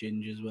make him a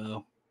ginger as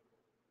well.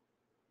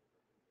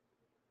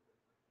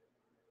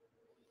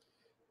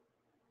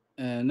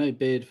 No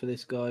beard for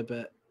this guy,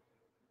 but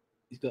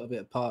he's got a bit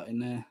of part in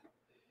there.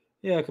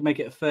 Yeah, I could make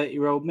it a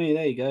 30-year-old me.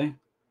 There you go.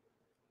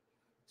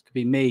 This could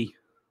be me.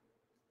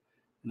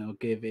 And I'll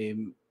give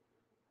him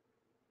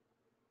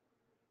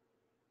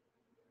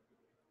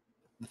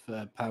the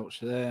third pouch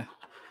there.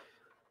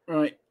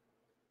 Right.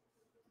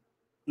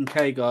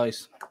 Okay,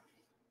 guys.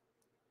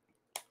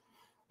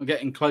 I'm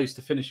getting close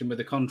to finishing with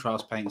the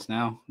contrast paints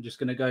now. I'm just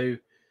going to go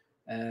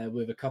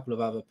with a couple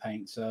of other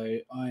paints. So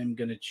I'm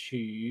going to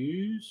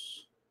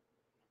choose...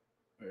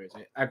 Where is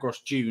it?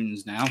 Agros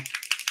Dunes now.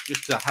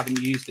 Just because I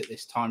haven't used it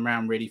this time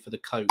round really for the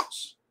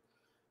coats.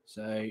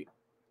 So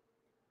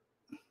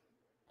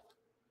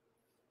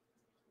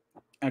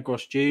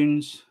Agros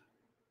Dunes.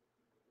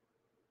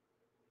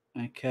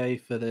 Okay,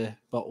 for the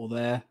bottle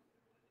there.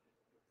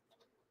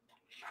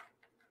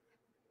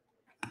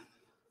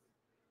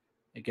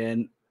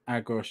 Again,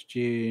 Agros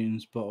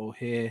Dunes bottle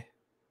here.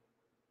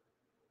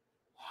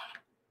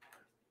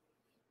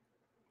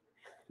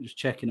 Just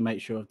checking to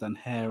make sure I've done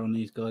hair on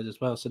these guys as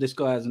well. So this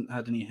guy hasn't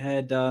had any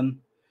hair done.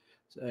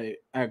 So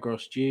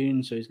Agros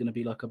Dunes, so he's going to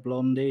be like a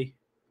blondie.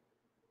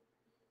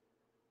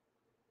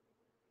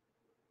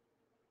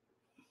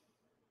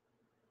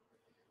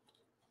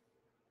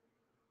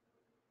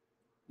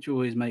 Which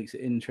always makes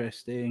it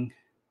interesting.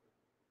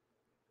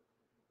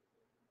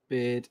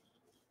 Beard.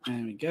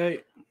 There we go.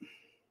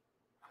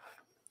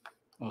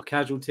 Our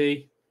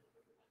casualty.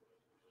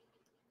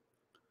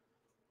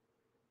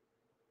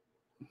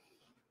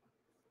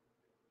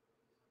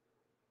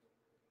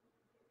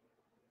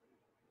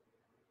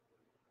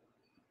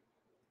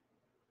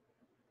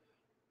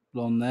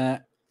 Blonde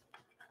there.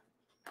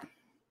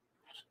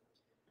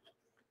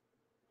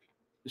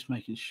 Just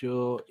making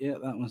sure. Yeah,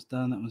 that one's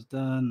done. That one's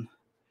done.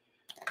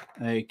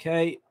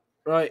 Okay,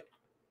 right.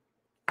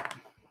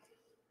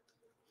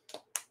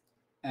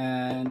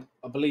 And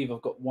I believe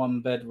I've got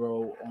one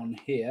bedroll on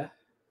here.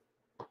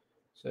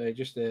 So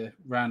just a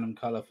random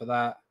color for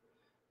that.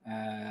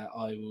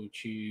 I will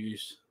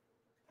choose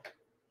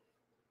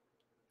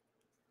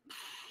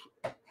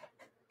I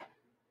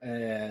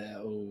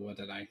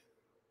don't know.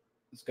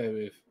 Let's go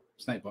with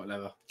snakebite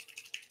leather.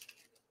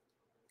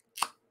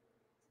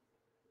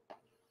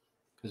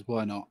 Because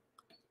why not?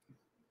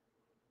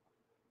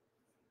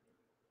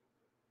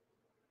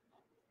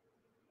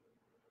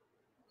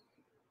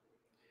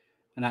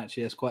 And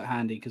actually, that's quite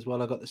handy because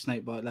while I got the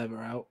snakebite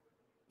leather out,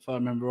 if I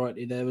remember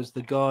rightly, there was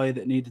the guy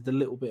that needed a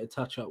little bit of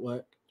touch-up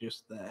work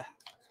just there.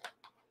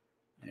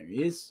 There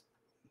he is.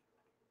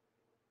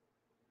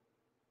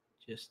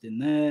 Just in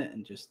there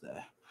and just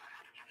there.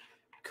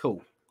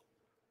 Cool.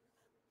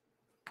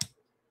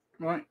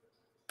 Right.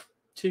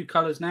 2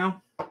 colours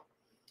now.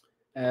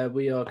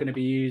 We are going to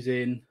be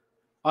using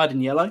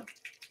Iden Yellow.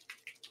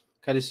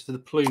 Okay, this is for the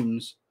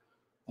plumes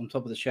on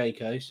top of the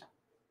Shakos.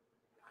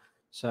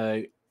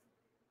 So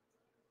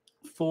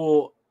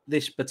for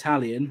this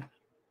battalion,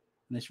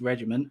 this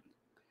regiment,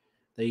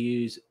 they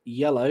use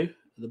yellow at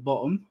the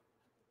bottom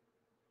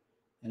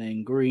and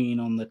then green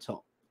on the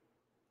top.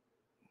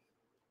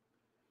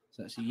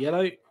 So that's a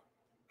yellow.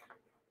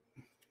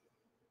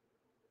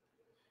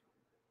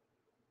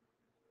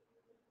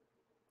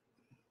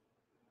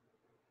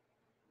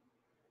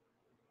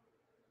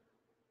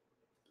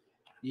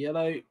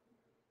 Yellow.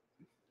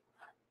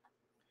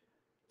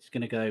 Just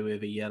going to go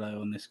with a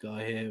yellow on this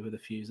guy here with a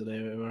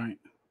Fusilier, right?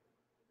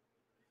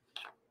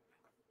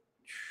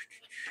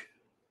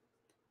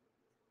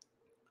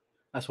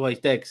 That's why he's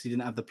dead, because he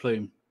didn't have the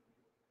plume.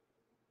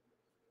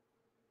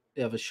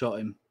 the other shot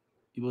him.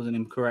 He wasn't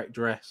in correct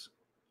dress.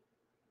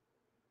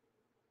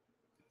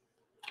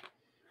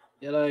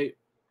 Yellow.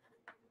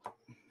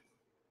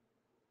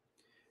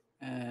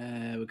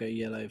 We'll go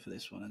yellow for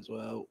this one as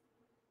well.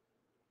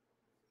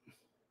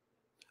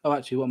 Oh,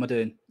 actually, what am I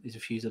doing? He's a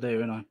Fusilier,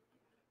 isn't I?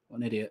 What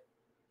an idiot.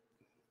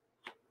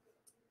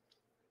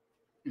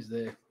 Is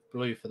the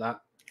blue for that?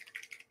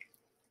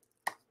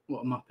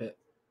 What a muppet.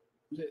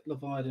 Was it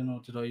Leviathan or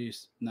did I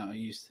use... No, I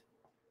used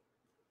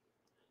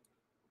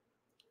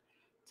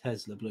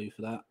Tesla blue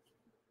for that.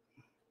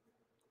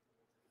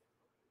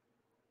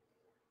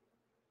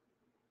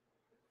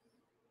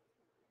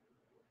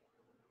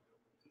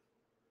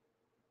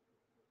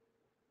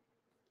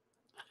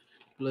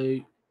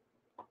 Blue.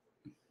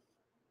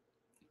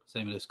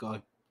 Same with this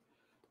guy.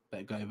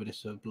 Better go over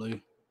this blue.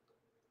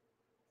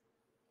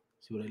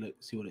 See what it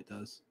looks. See what it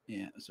does.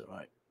 Yeah, that's all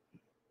right.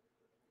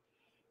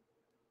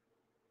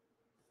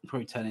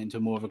 Probably turn it into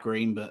more of a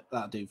green, but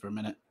that'll do for a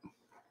minute.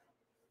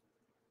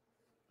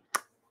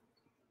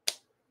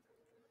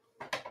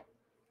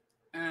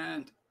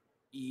 And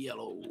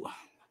yellow.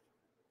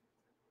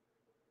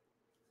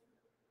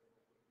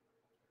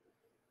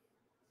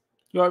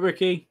 You right,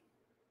 Ricky?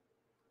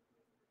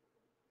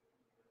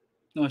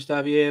 Nice to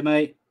have you here,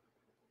 mate.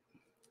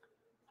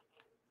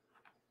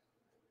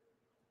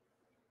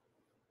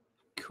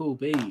 Cool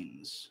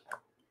beans.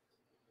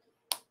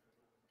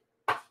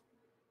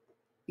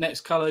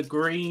 Next colour,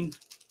 green.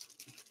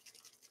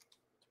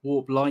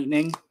 Warp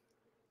Lightning.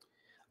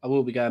 I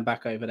will be going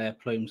back over there,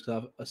 Plumes,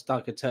 because I've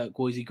stuck a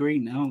turquoisey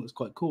green now. It's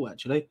quite cool,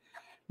 actually.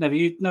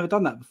 You've never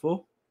done that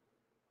before.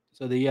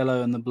 So the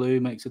yellow and the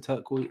blue makes a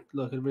turquoise,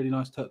 like a really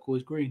nice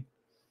turquoise green.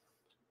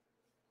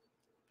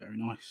 Very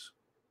nice.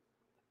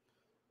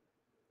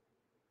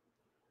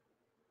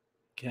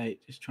 Okay,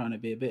 just trying to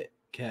be a bit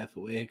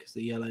careful here because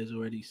the yellow is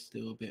already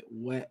still a bit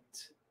wet.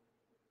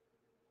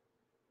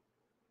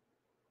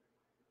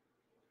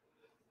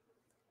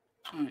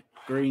 All right,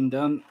 green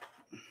done.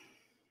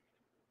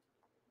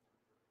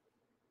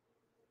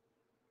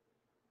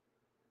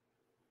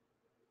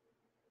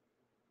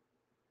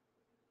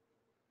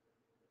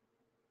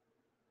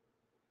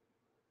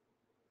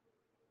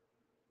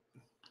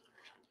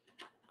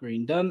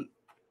 Green done.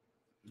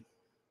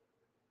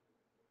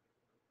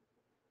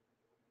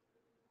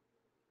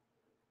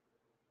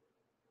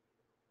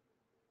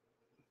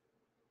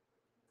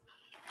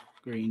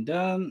 Green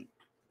done.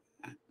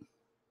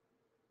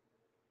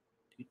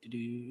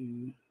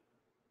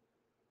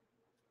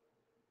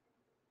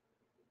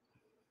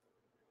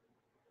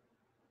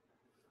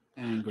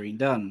 And green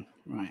done.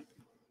 Right.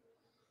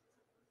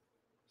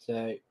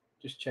 So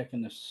just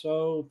checking the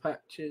soul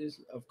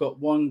patches. I've got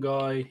one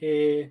guy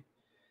here.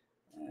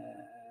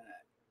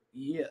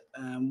 Yeah,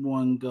 and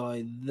one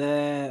guy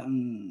there.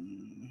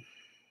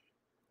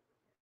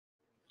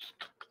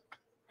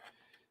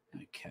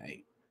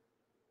 Okay.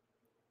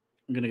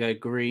 I'm going to go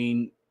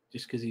green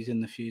just because he's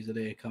in the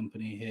Fusilier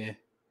company here.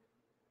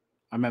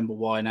 I remember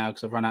why now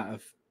because I've run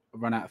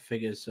out of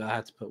figures, so I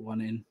had to put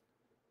one in.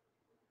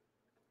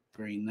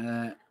 Green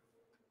there.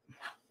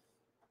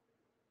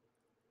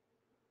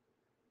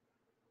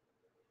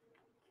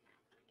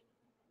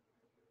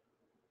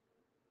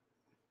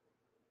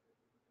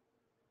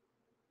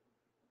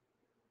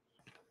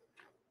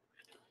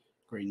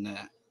 Green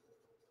there.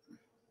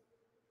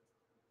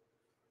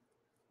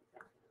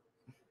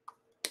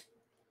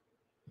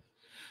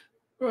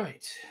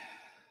 Right.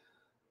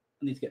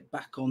 I need to get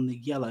back on the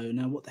yellow.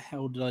 Now, what the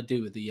hell did I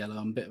do with the yellow?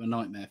 I'm a bit of a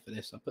nightmare for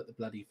this. I put the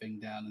bloody thing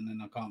down and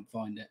then I can't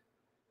find it.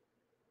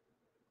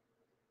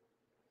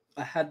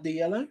 I had the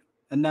yellow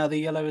and now the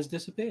yellow has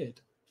disappeared.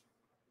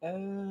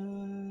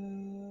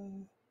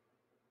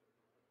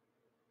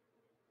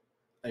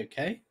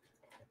 Okay.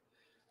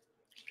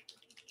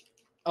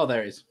 Oh,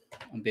 there it is.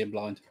 I'm being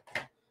blind.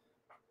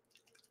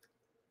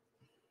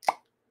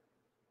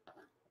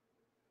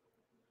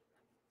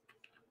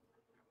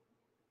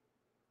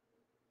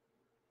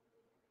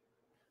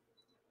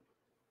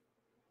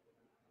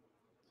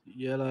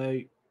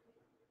 Yellow.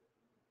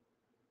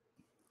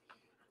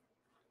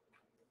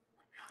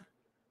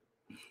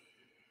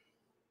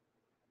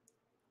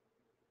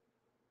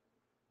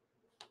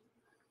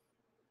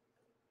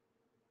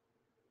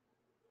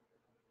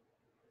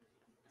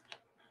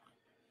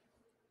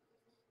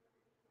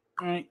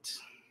 Right.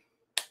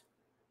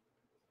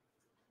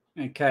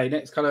 Okay,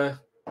 next colour.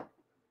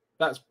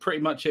 That's pretty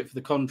much it for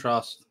the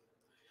contrast.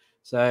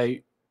 So I'm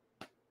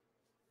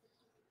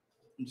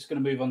just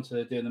going to move on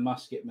to doing the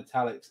musket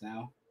metallics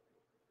now.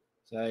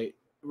 So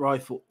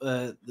rifle,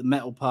 the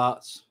metal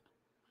parts,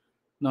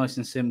 nice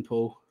and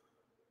simple.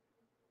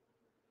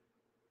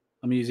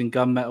 I'm using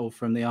gunmetal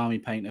from the Army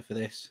Painter for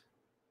this.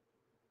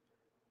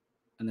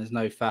 And there's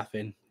no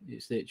faffing.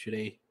 It's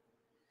literally...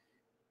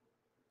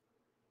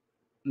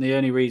 And the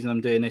only reason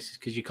I'm doing this is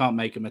because you can't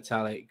make a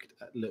metallic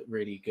look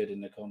really good in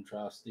the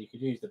contrast. You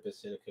could use the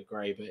Basilica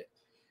Grey, but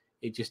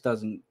it just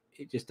doesn't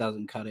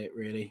cut it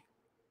really.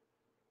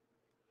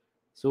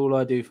 So all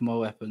I do for my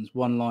weapons,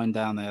 one line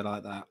down there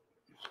like that.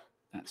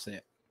 That's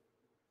it.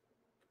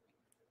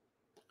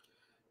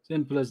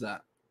 Simple as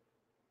that.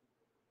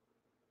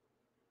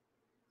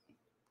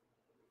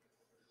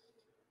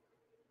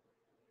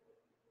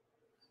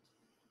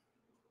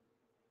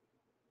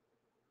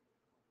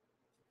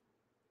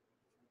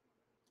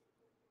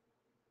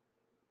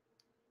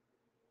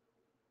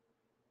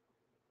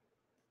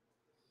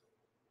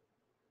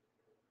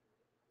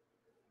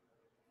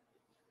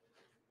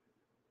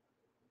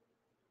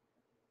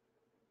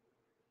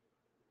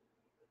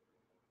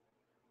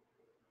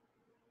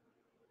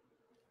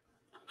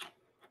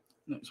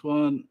 Next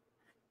one.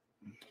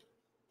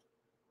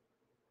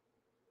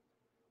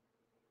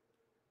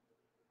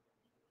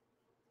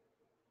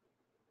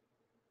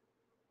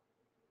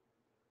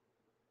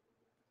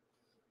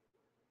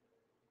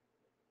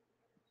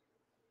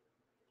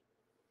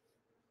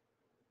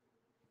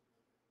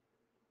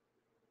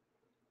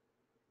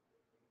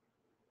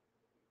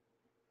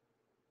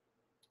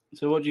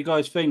 So what do you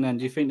guys think then?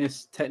 Do you think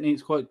this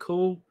technique's quite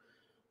cool?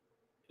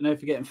 You know,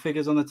 for getting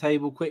figures on the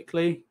table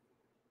quickly?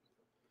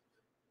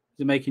 Is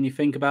it making you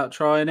think about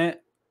trying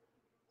it?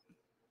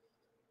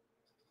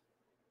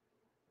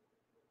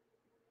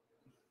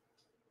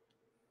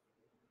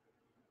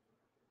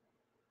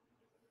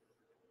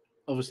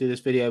 Obviously,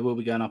 this video will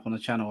be going up on the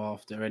channel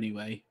after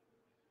anyway.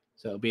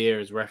 So it'll be here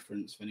as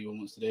reference if anyone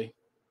wants to do.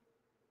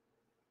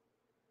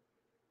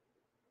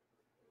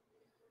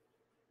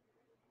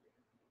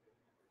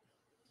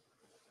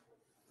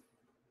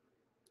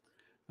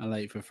 I'm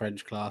late for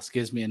French class.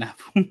 Gives me an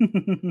apple.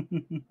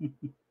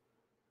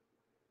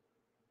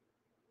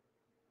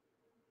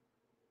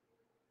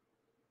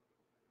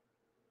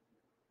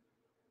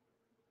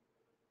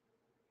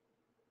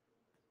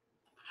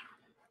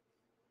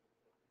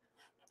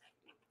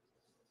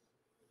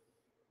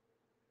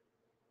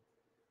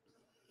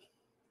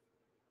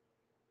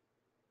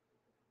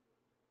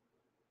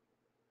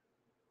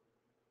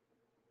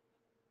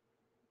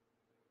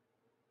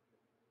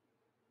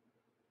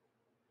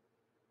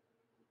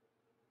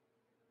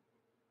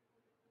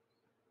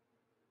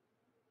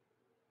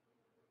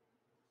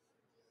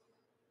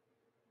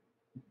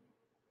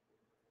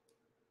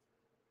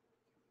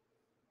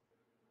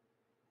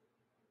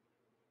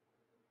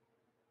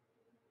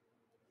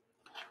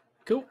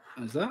 Cool.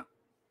 There's that.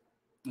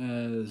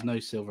 There's no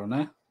silver on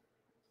there.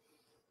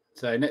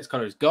 So next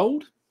color is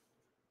gold.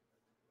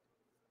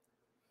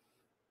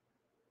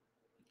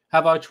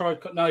 Have I tried?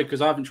 No,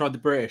 because I haven't tried the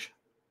British.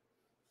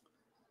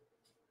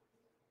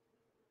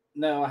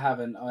 No, I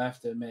haven't. I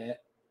have to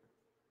admit.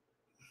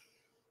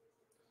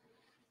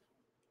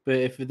 But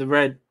if the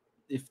red,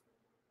 if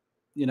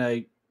you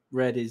know,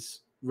 red is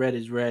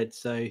red,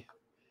 so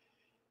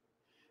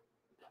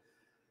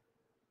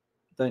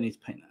don't need to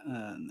paint that.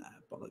 Nah,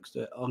 bollocks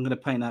to it. I'm going to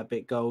paint that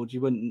bit gold. You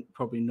wouldn't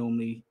probably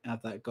normally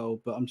have that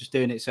gold, but I'm just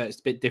doing it so it's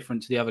a bit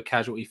different to the other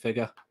casualty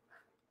figure.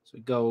 So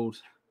gold.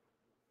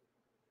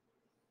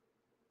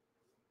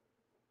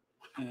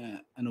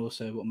 And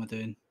also, what am I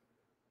doing?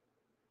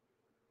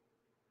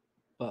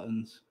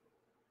 Buttons.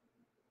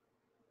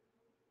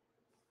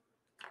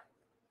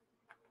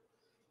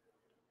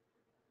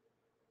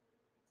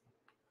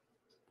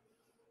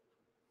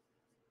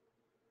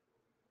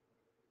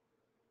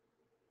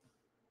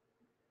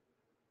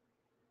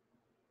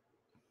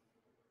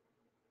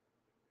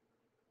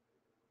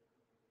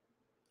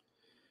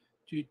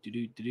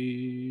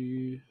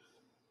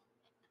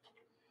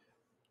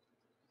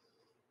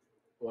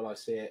 Well, I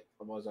see it,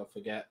 otherwise I'll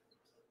forget.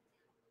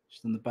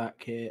 Just on the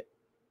back here,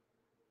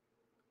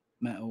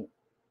 metal.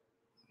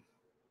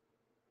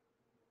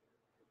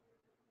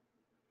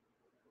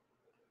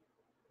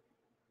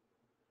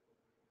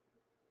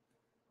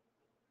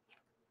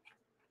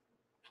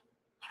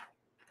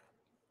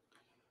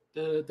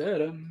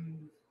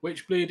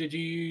 Which blue did you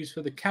use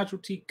for the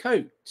casualty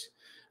coat?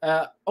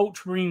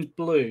 Ultramarine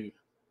blue.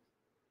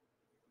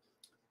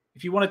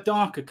 If you want a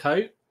darker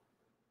coat,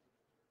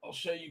 I'll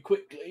show you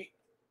quickly.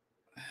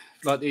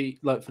 Like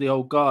for the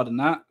old guard and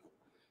that.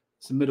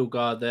 It's the middle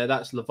guard there.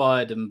 That's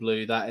Leviathan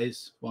blue. That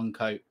is one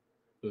coat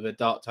with a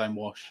dark tone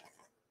wash.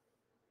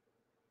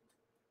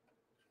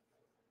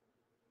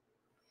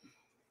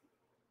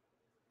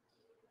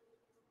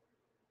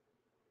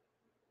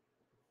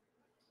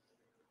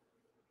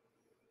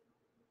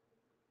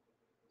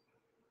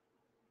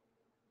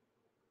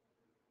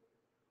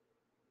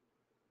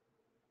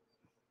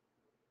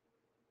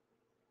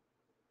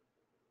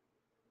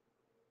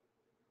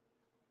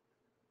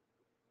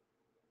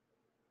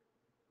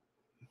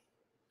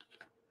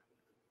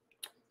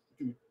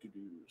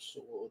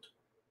 Sword.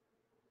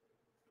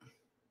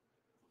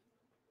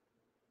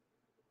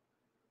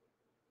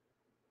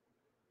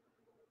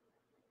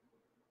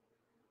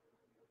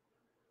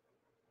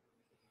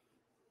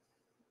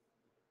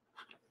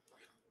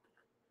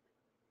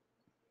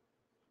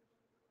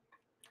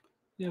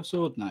 Yeah,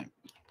 sword now.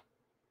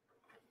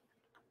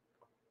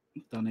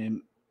 Done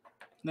him.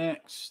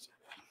 Next.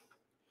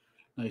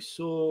 No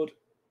sword.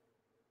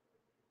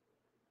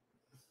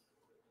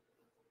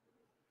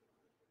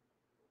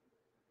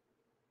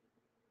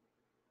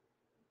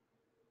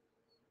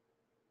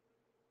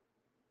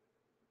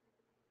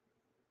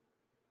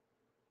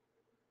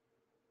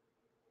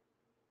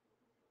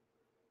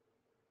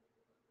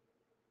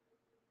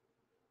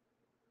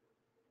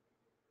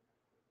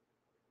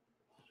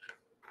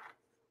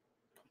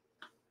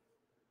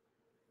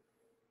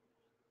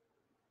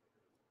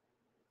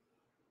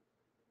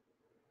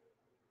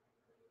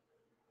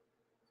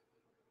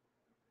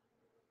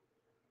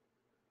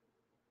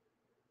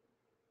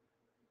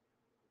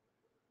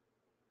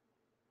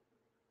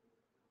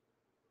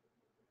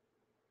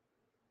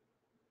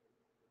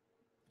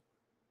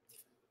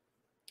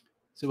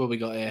 So what we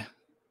got here?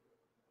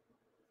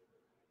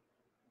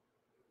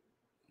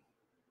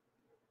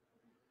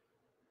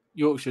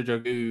 Yorkshire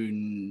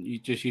Dragoon. You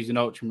just use an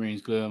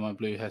Ultramarines glue on my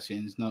blue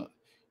Hessians, not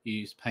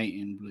use paint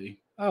in blue.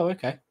 Oh,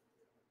 okay.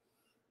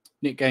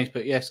 Nick Games,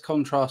 but yes,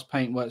 contrast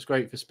paint works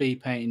great for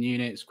speed painting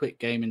units, quick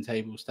gaming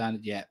table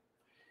standard. Yeah,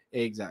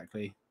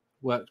 exactly.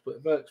 Works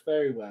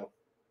very well.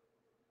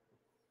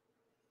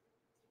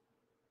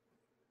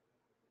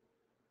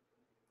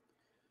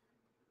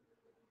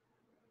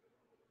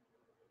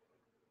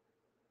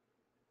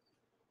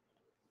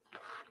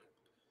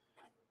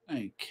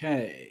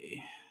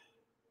 Okay.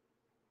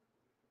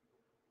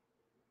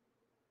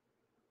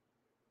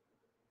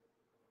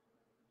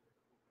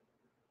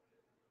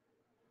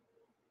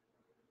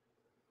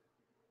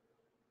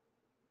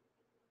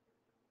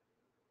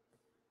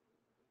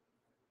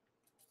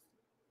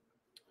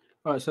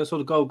 Right, so that's all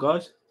the gold,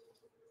 guys.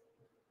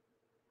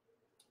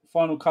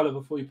 Final colour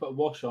before you put a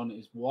wash on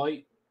is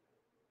white.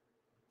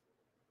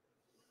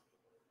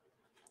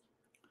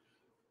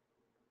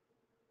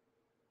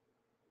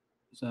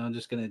 So I'm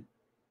just going to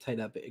take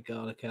that bit of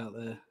garlic out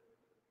there.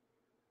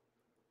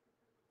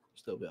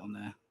 Just a little bit on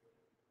there.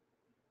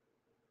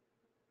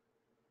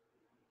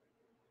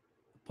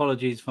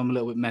 Apologies if I'm a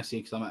little bit messy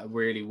because I'm at a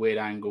really weird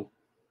angle.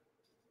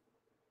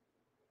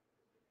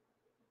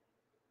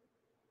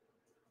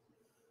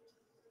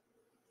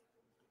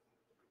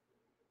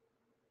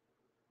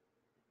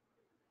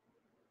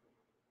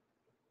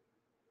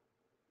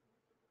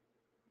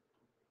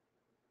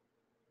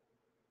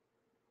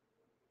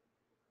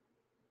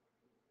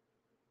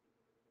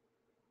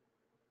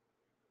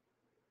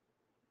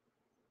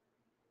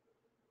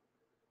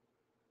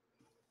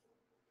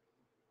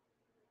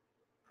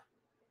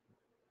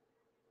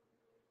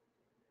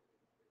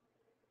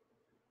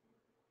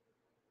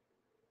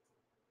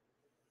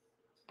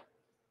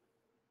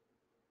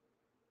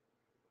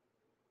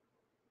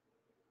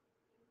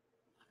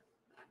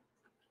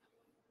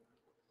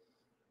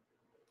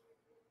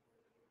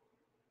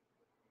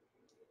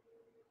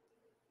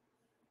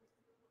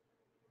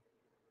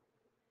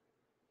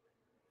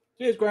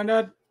 Cheers,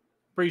 Grandad.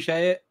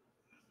 Appreciate it.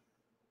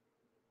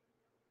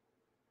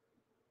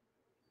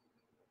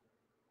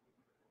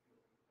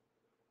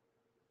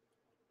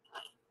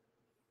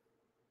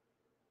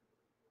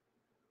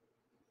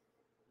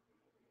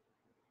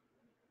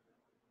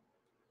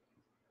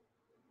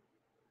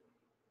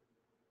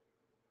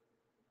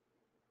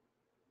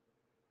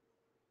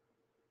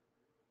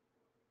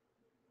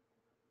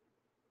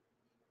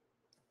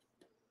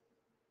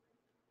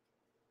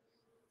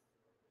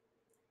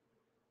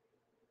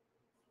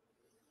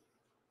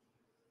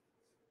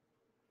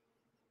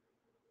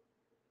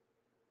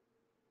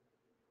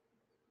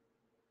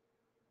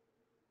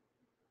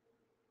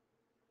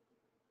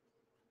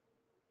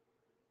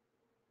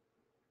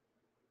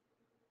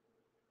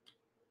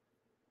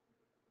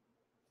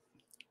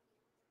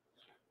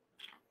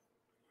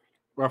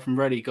 Rough and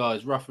ready,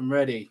 guys. Rough and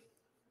ready.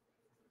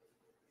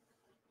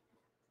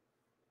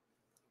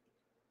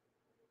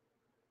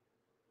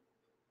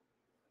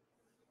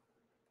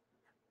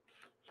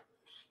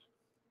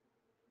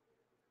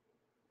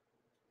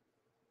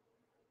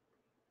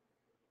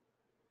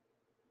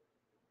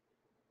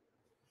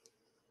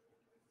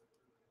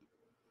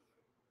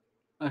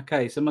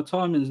 Okay, so my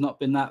timing's not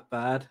been that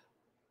bad.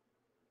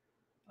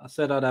 I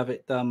said I'd have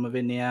it done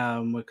within the hour,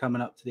 and we're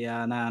coming up to the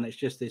hour now, and it's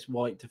just this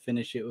white to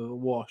finish it with a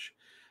wash.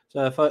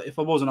 So if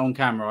I wasn't on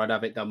camera, I'd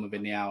have it done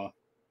within the hour.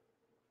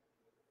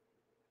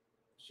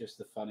 It's just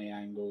the funny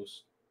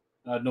angles.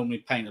 I'd normally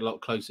paint a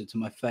lot closer to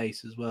my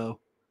face as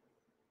well.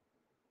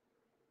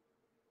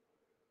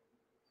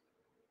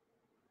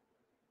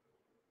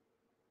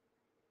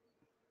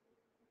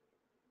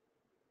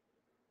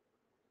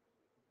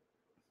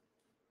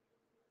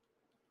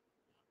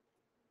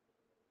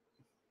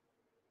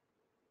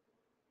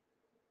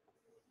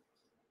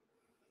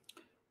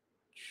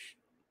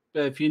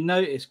 But if you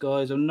notice,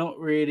 guys, I'm not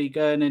really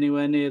going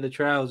anywhere near the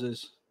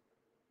trousers.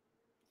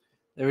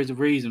 There is a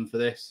reason for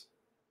this.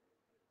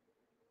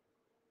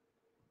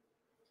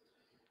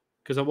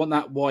 Because I want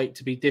that white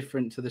to be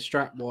different to the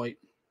strap white.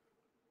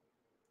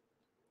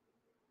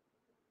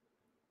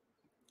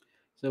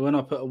 So when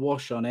I put a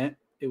wash on it,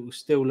 it will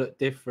still look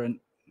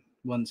different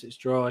once it's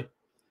dry.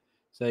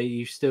 So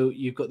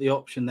you've got the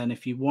option then,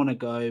 if you want to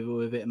go over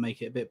with it and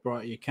make it a bit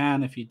brighter, you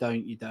can. If you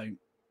don't, you don't.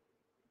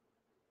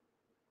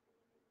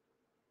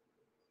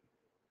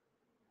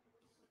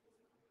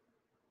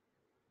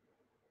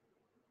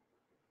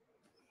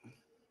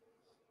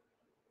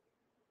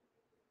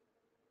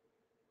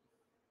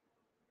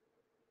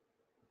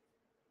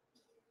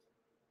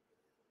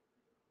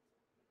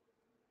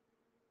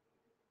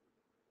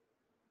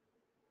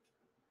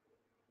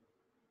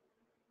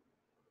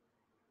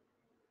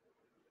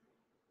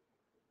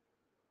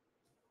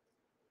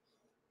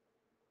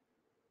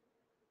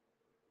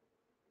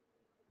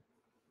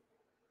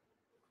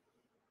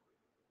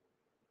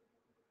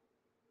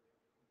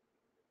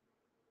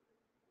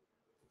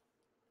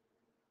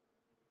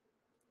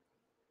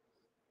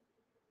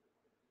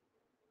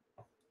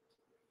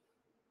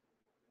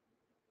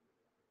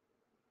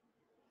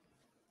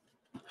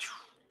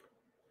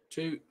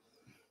 2.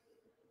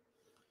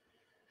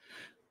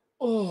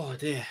 Oh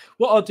dear.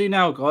 What I'll do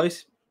now,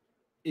 guys,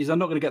 is I'm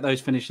not going to get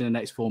those finished in the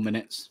next 4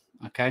 minutes.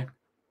 Okay.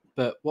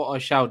 But what I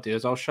shall do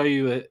is I'll show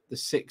you the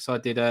 6 I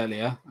did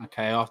earlier.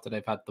 Okay. After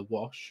they've had the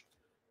wash.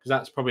 Because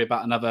that's probably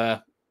about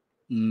another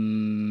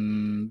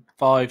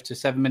 5 to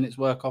 7 minutes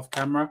work off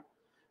camera.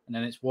 And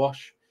then it's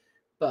wash.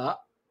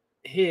 But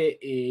here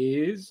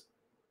is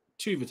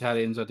 2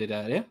 battalions I did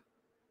earlier.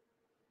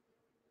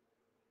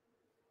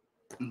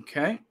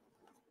 Okay.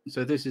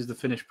 So this is the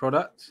finished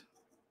product.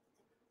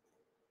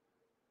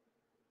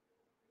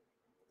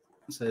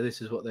 So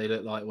this is what they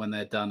look like when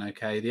they're done,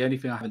 okay? The only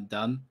thing I haven't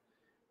done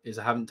is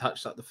I haven't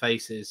touched up the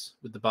faces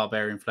with the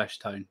Barbarian flesh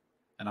tone.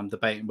 And I'm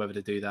debating whether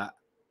to do that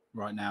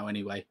right now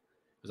anyway,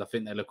 because I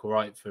think they look all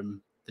right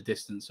from the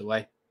distance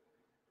away.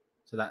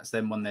 So that's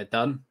them when they're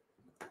done.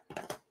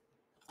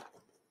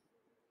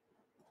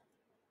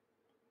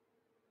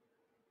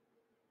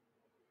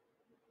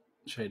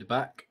 Show you the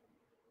back.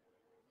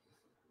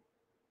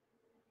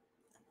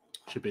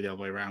 Should be the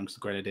other way around because the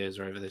Grenadiers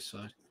are over this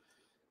side.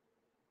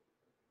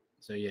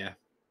 So yeah.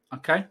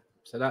 Okay,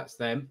 so that's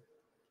them.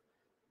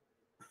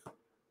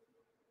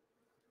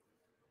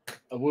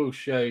 I will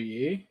show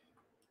you.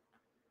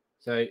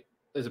 So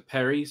there's a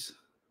Perry's.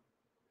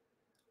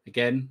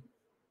 Again,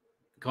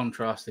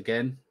 contrast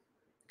again.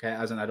 Okay, it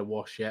hasn't had a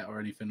wash yet or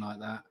anything like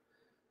that.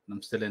 And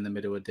I'm still in the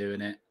middle of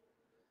doing it.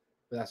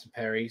 But that's a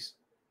Perry's.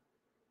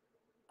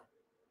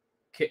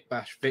 Kit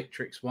Bash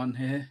Victrix one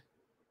here.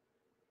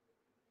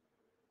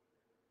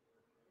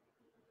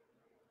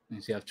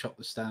 You see I've chopped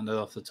the standard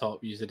off the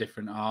top, used a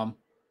different arm.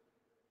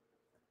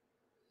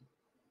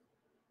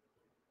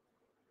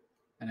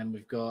 And then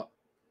we've got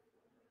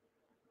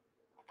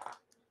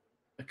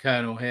a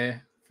Colonel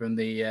here from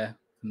the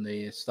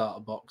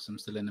starter box I'm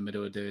still in the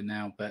middle of doing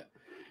now. But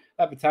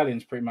that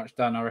battalion's pretty much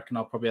done. I reckon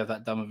I'll probably have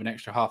that done with an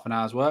extra half an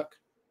hour's work.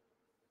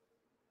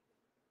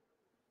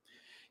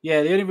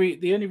 Yeah, the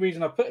only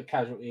reason I put a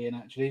casualty in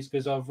actually is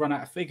because I've run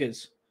out of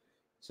figures.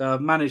 So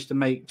I've managed to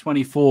make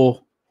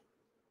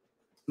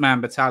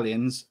 24-man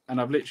battalions, and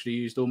I've literally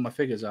used all my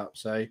figures up.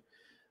 So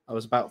I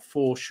was about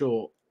 4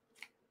 short.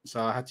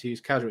 So I had to use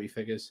casualty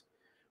figures,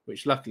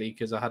 which luckily,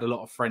 because I had a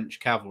lot of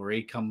French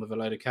cavalry, come with a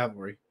load of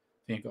cavalry. I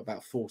think I've got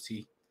about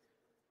 40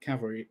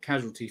 cavalry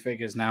casualty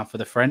figures now for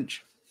the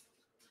French.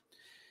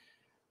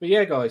 But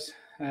yeah, guys.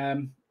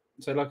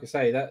 So like I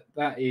say,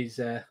 that is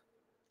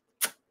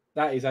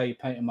how you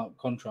paint them up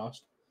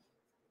contrast.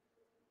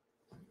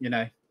 You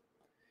know,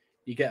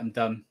 you get them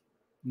done.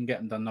 You can get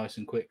them done nice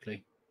and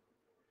quickly.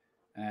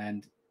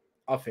 And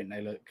I think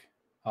they look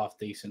half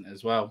decent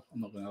as well. I'm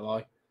not going to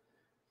lie.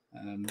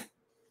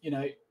 You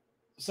know,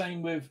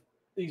 same with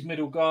these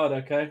middle guard,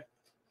 okay?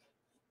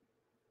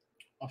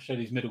 I'll show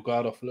these middle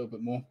guard off a little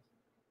bit more.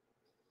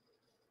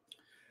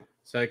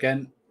 So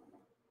again,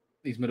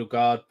 these middle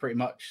guard, pretty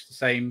much the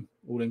same,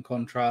 all in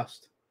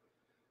contrast.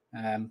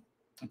 I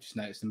just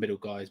noticed the middle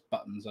guy's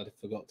buttons I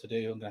forgot to do.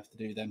 I'm going to have to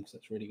do them because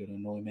that's really going to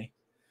annoy me.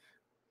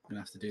 I'm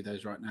going to have to do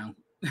those right now.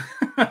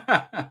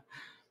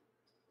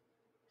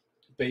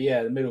 But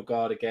yeah, the middle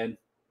guard again,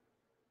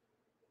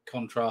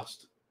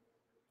 contrast,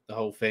 the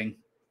whole thing,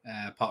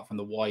 apart from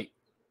the white.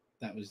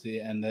 That was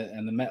and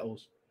the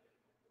metals.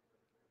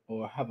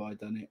 Or have I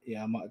done it?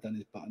 Yeah, I might have done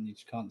his button. You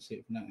just can't see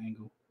it from that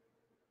angle.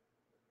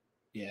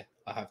 Yeah,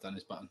 I have done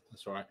his button.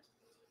 That's right.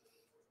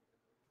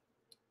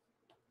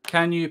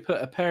 Can you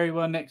put a Perry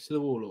one next to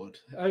the Warlord?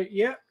 Oh,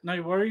 yeah, no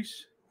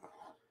worries.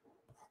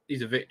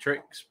 These are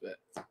Victrix, but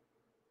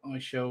I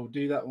shall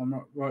do that one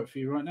right for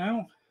you right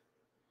now.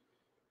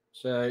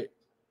 So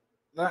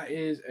that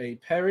is a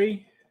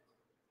Perry.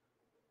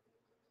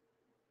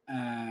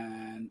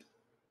 And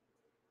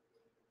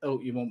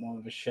oh, you want one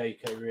with a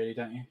Shako, really,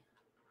 don't you?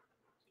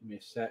 Give me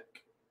a sec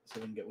so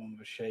we can get one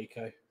with a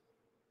Shako.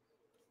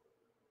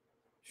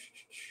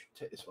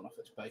 Take this one off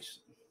its base.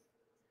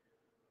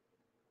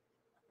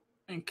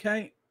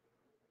 Okay,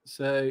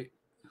 so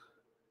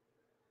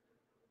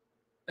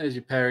there's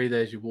your Perry,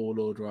 there's your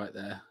Warlord right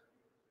there.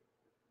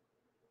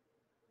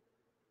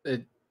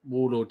 The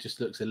Warlord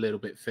just looks a little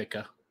bit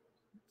thicker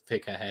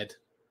head.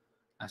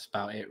 That's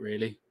about it,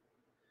 really.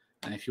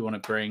 And if you want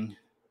to bring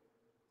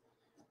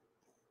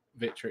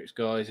Victrix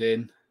guys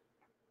in,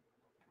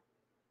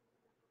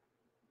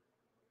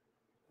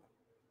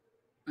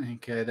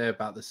 okay, they're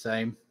about the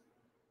same.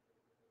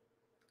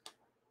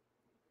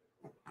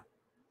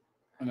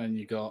 And then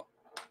you got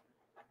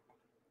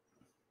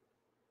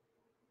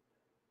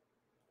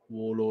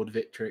Warlord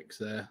Victrix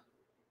there.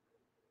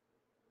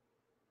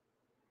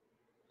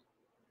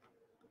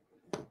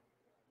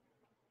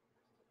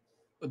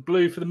 The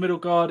blue for the middle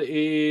guard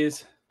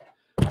is...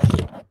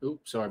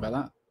 Oops, sorry about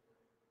that.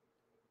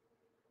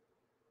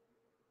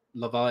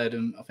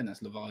 Leviathan. I think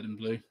that's Leviathan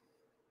blue.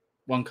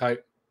 One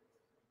coat.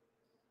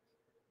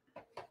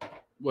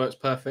 Works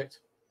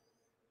perfect.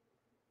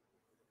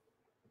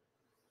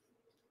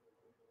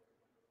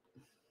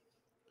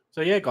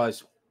 So yeah,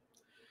 guys.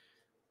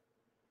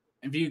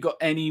 Have you got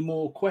any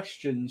more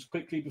questions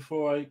quickly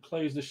before I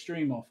close the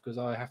stream off? Because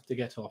I have to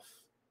get off.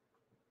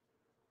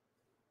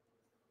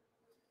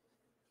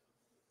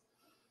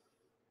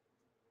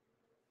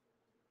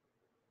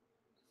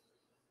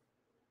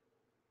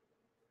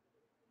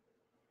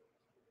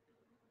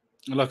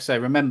 like I say,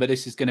 remember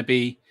this is going to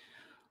be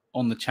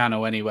on the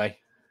channel anyway.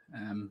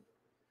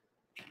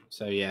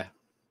 So yeah,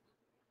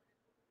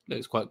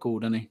 looks quite cool,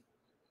 doesn't he?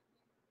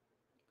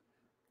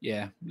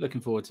 Yeah,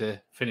 looking forward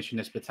to finishing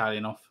this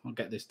battalion off. I'll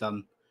get this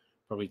done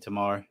probably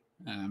tomorrow.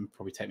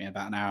 Probably take me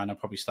about an hour, and I'll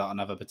probably start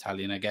another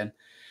battalion again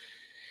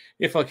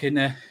if I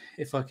can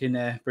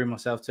bring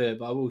myself to it.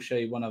 But I will show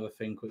you one other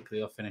thing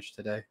quickly. I finished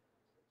today,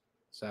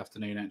 this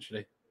afternoon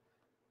actually.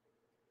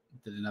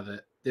 Did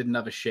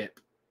another ship,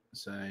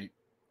 so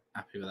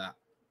happy with that.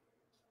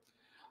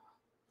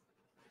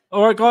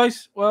 All right,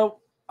 guys.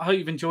 Well, I hope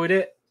you've enjoyed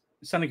it.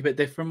 Something a bit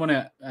different,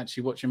 wasn't it?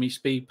 Actually, watching me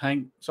speed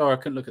paint. Sorry, I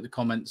couldn't look at the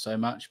comments so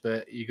much,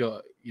 but you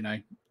got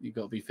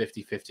to be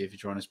 50-50 if you're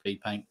trying to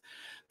speed paint.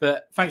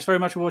 But thanks very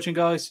much for watching,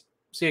 guys.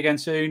 See you again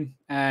soon,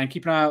 and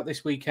keep an eye out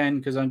this weekend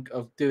because I'm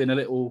doing a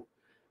little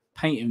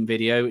painting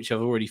video, which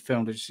I've already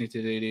filmed. I just need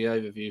to do the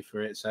overview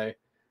for it. So,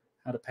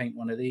 how to paint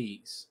one of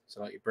these,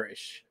 so like your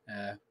British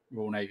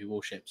Royal Navy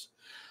warships.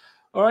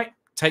 All right,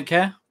 take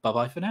care. Bye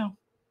bye for now.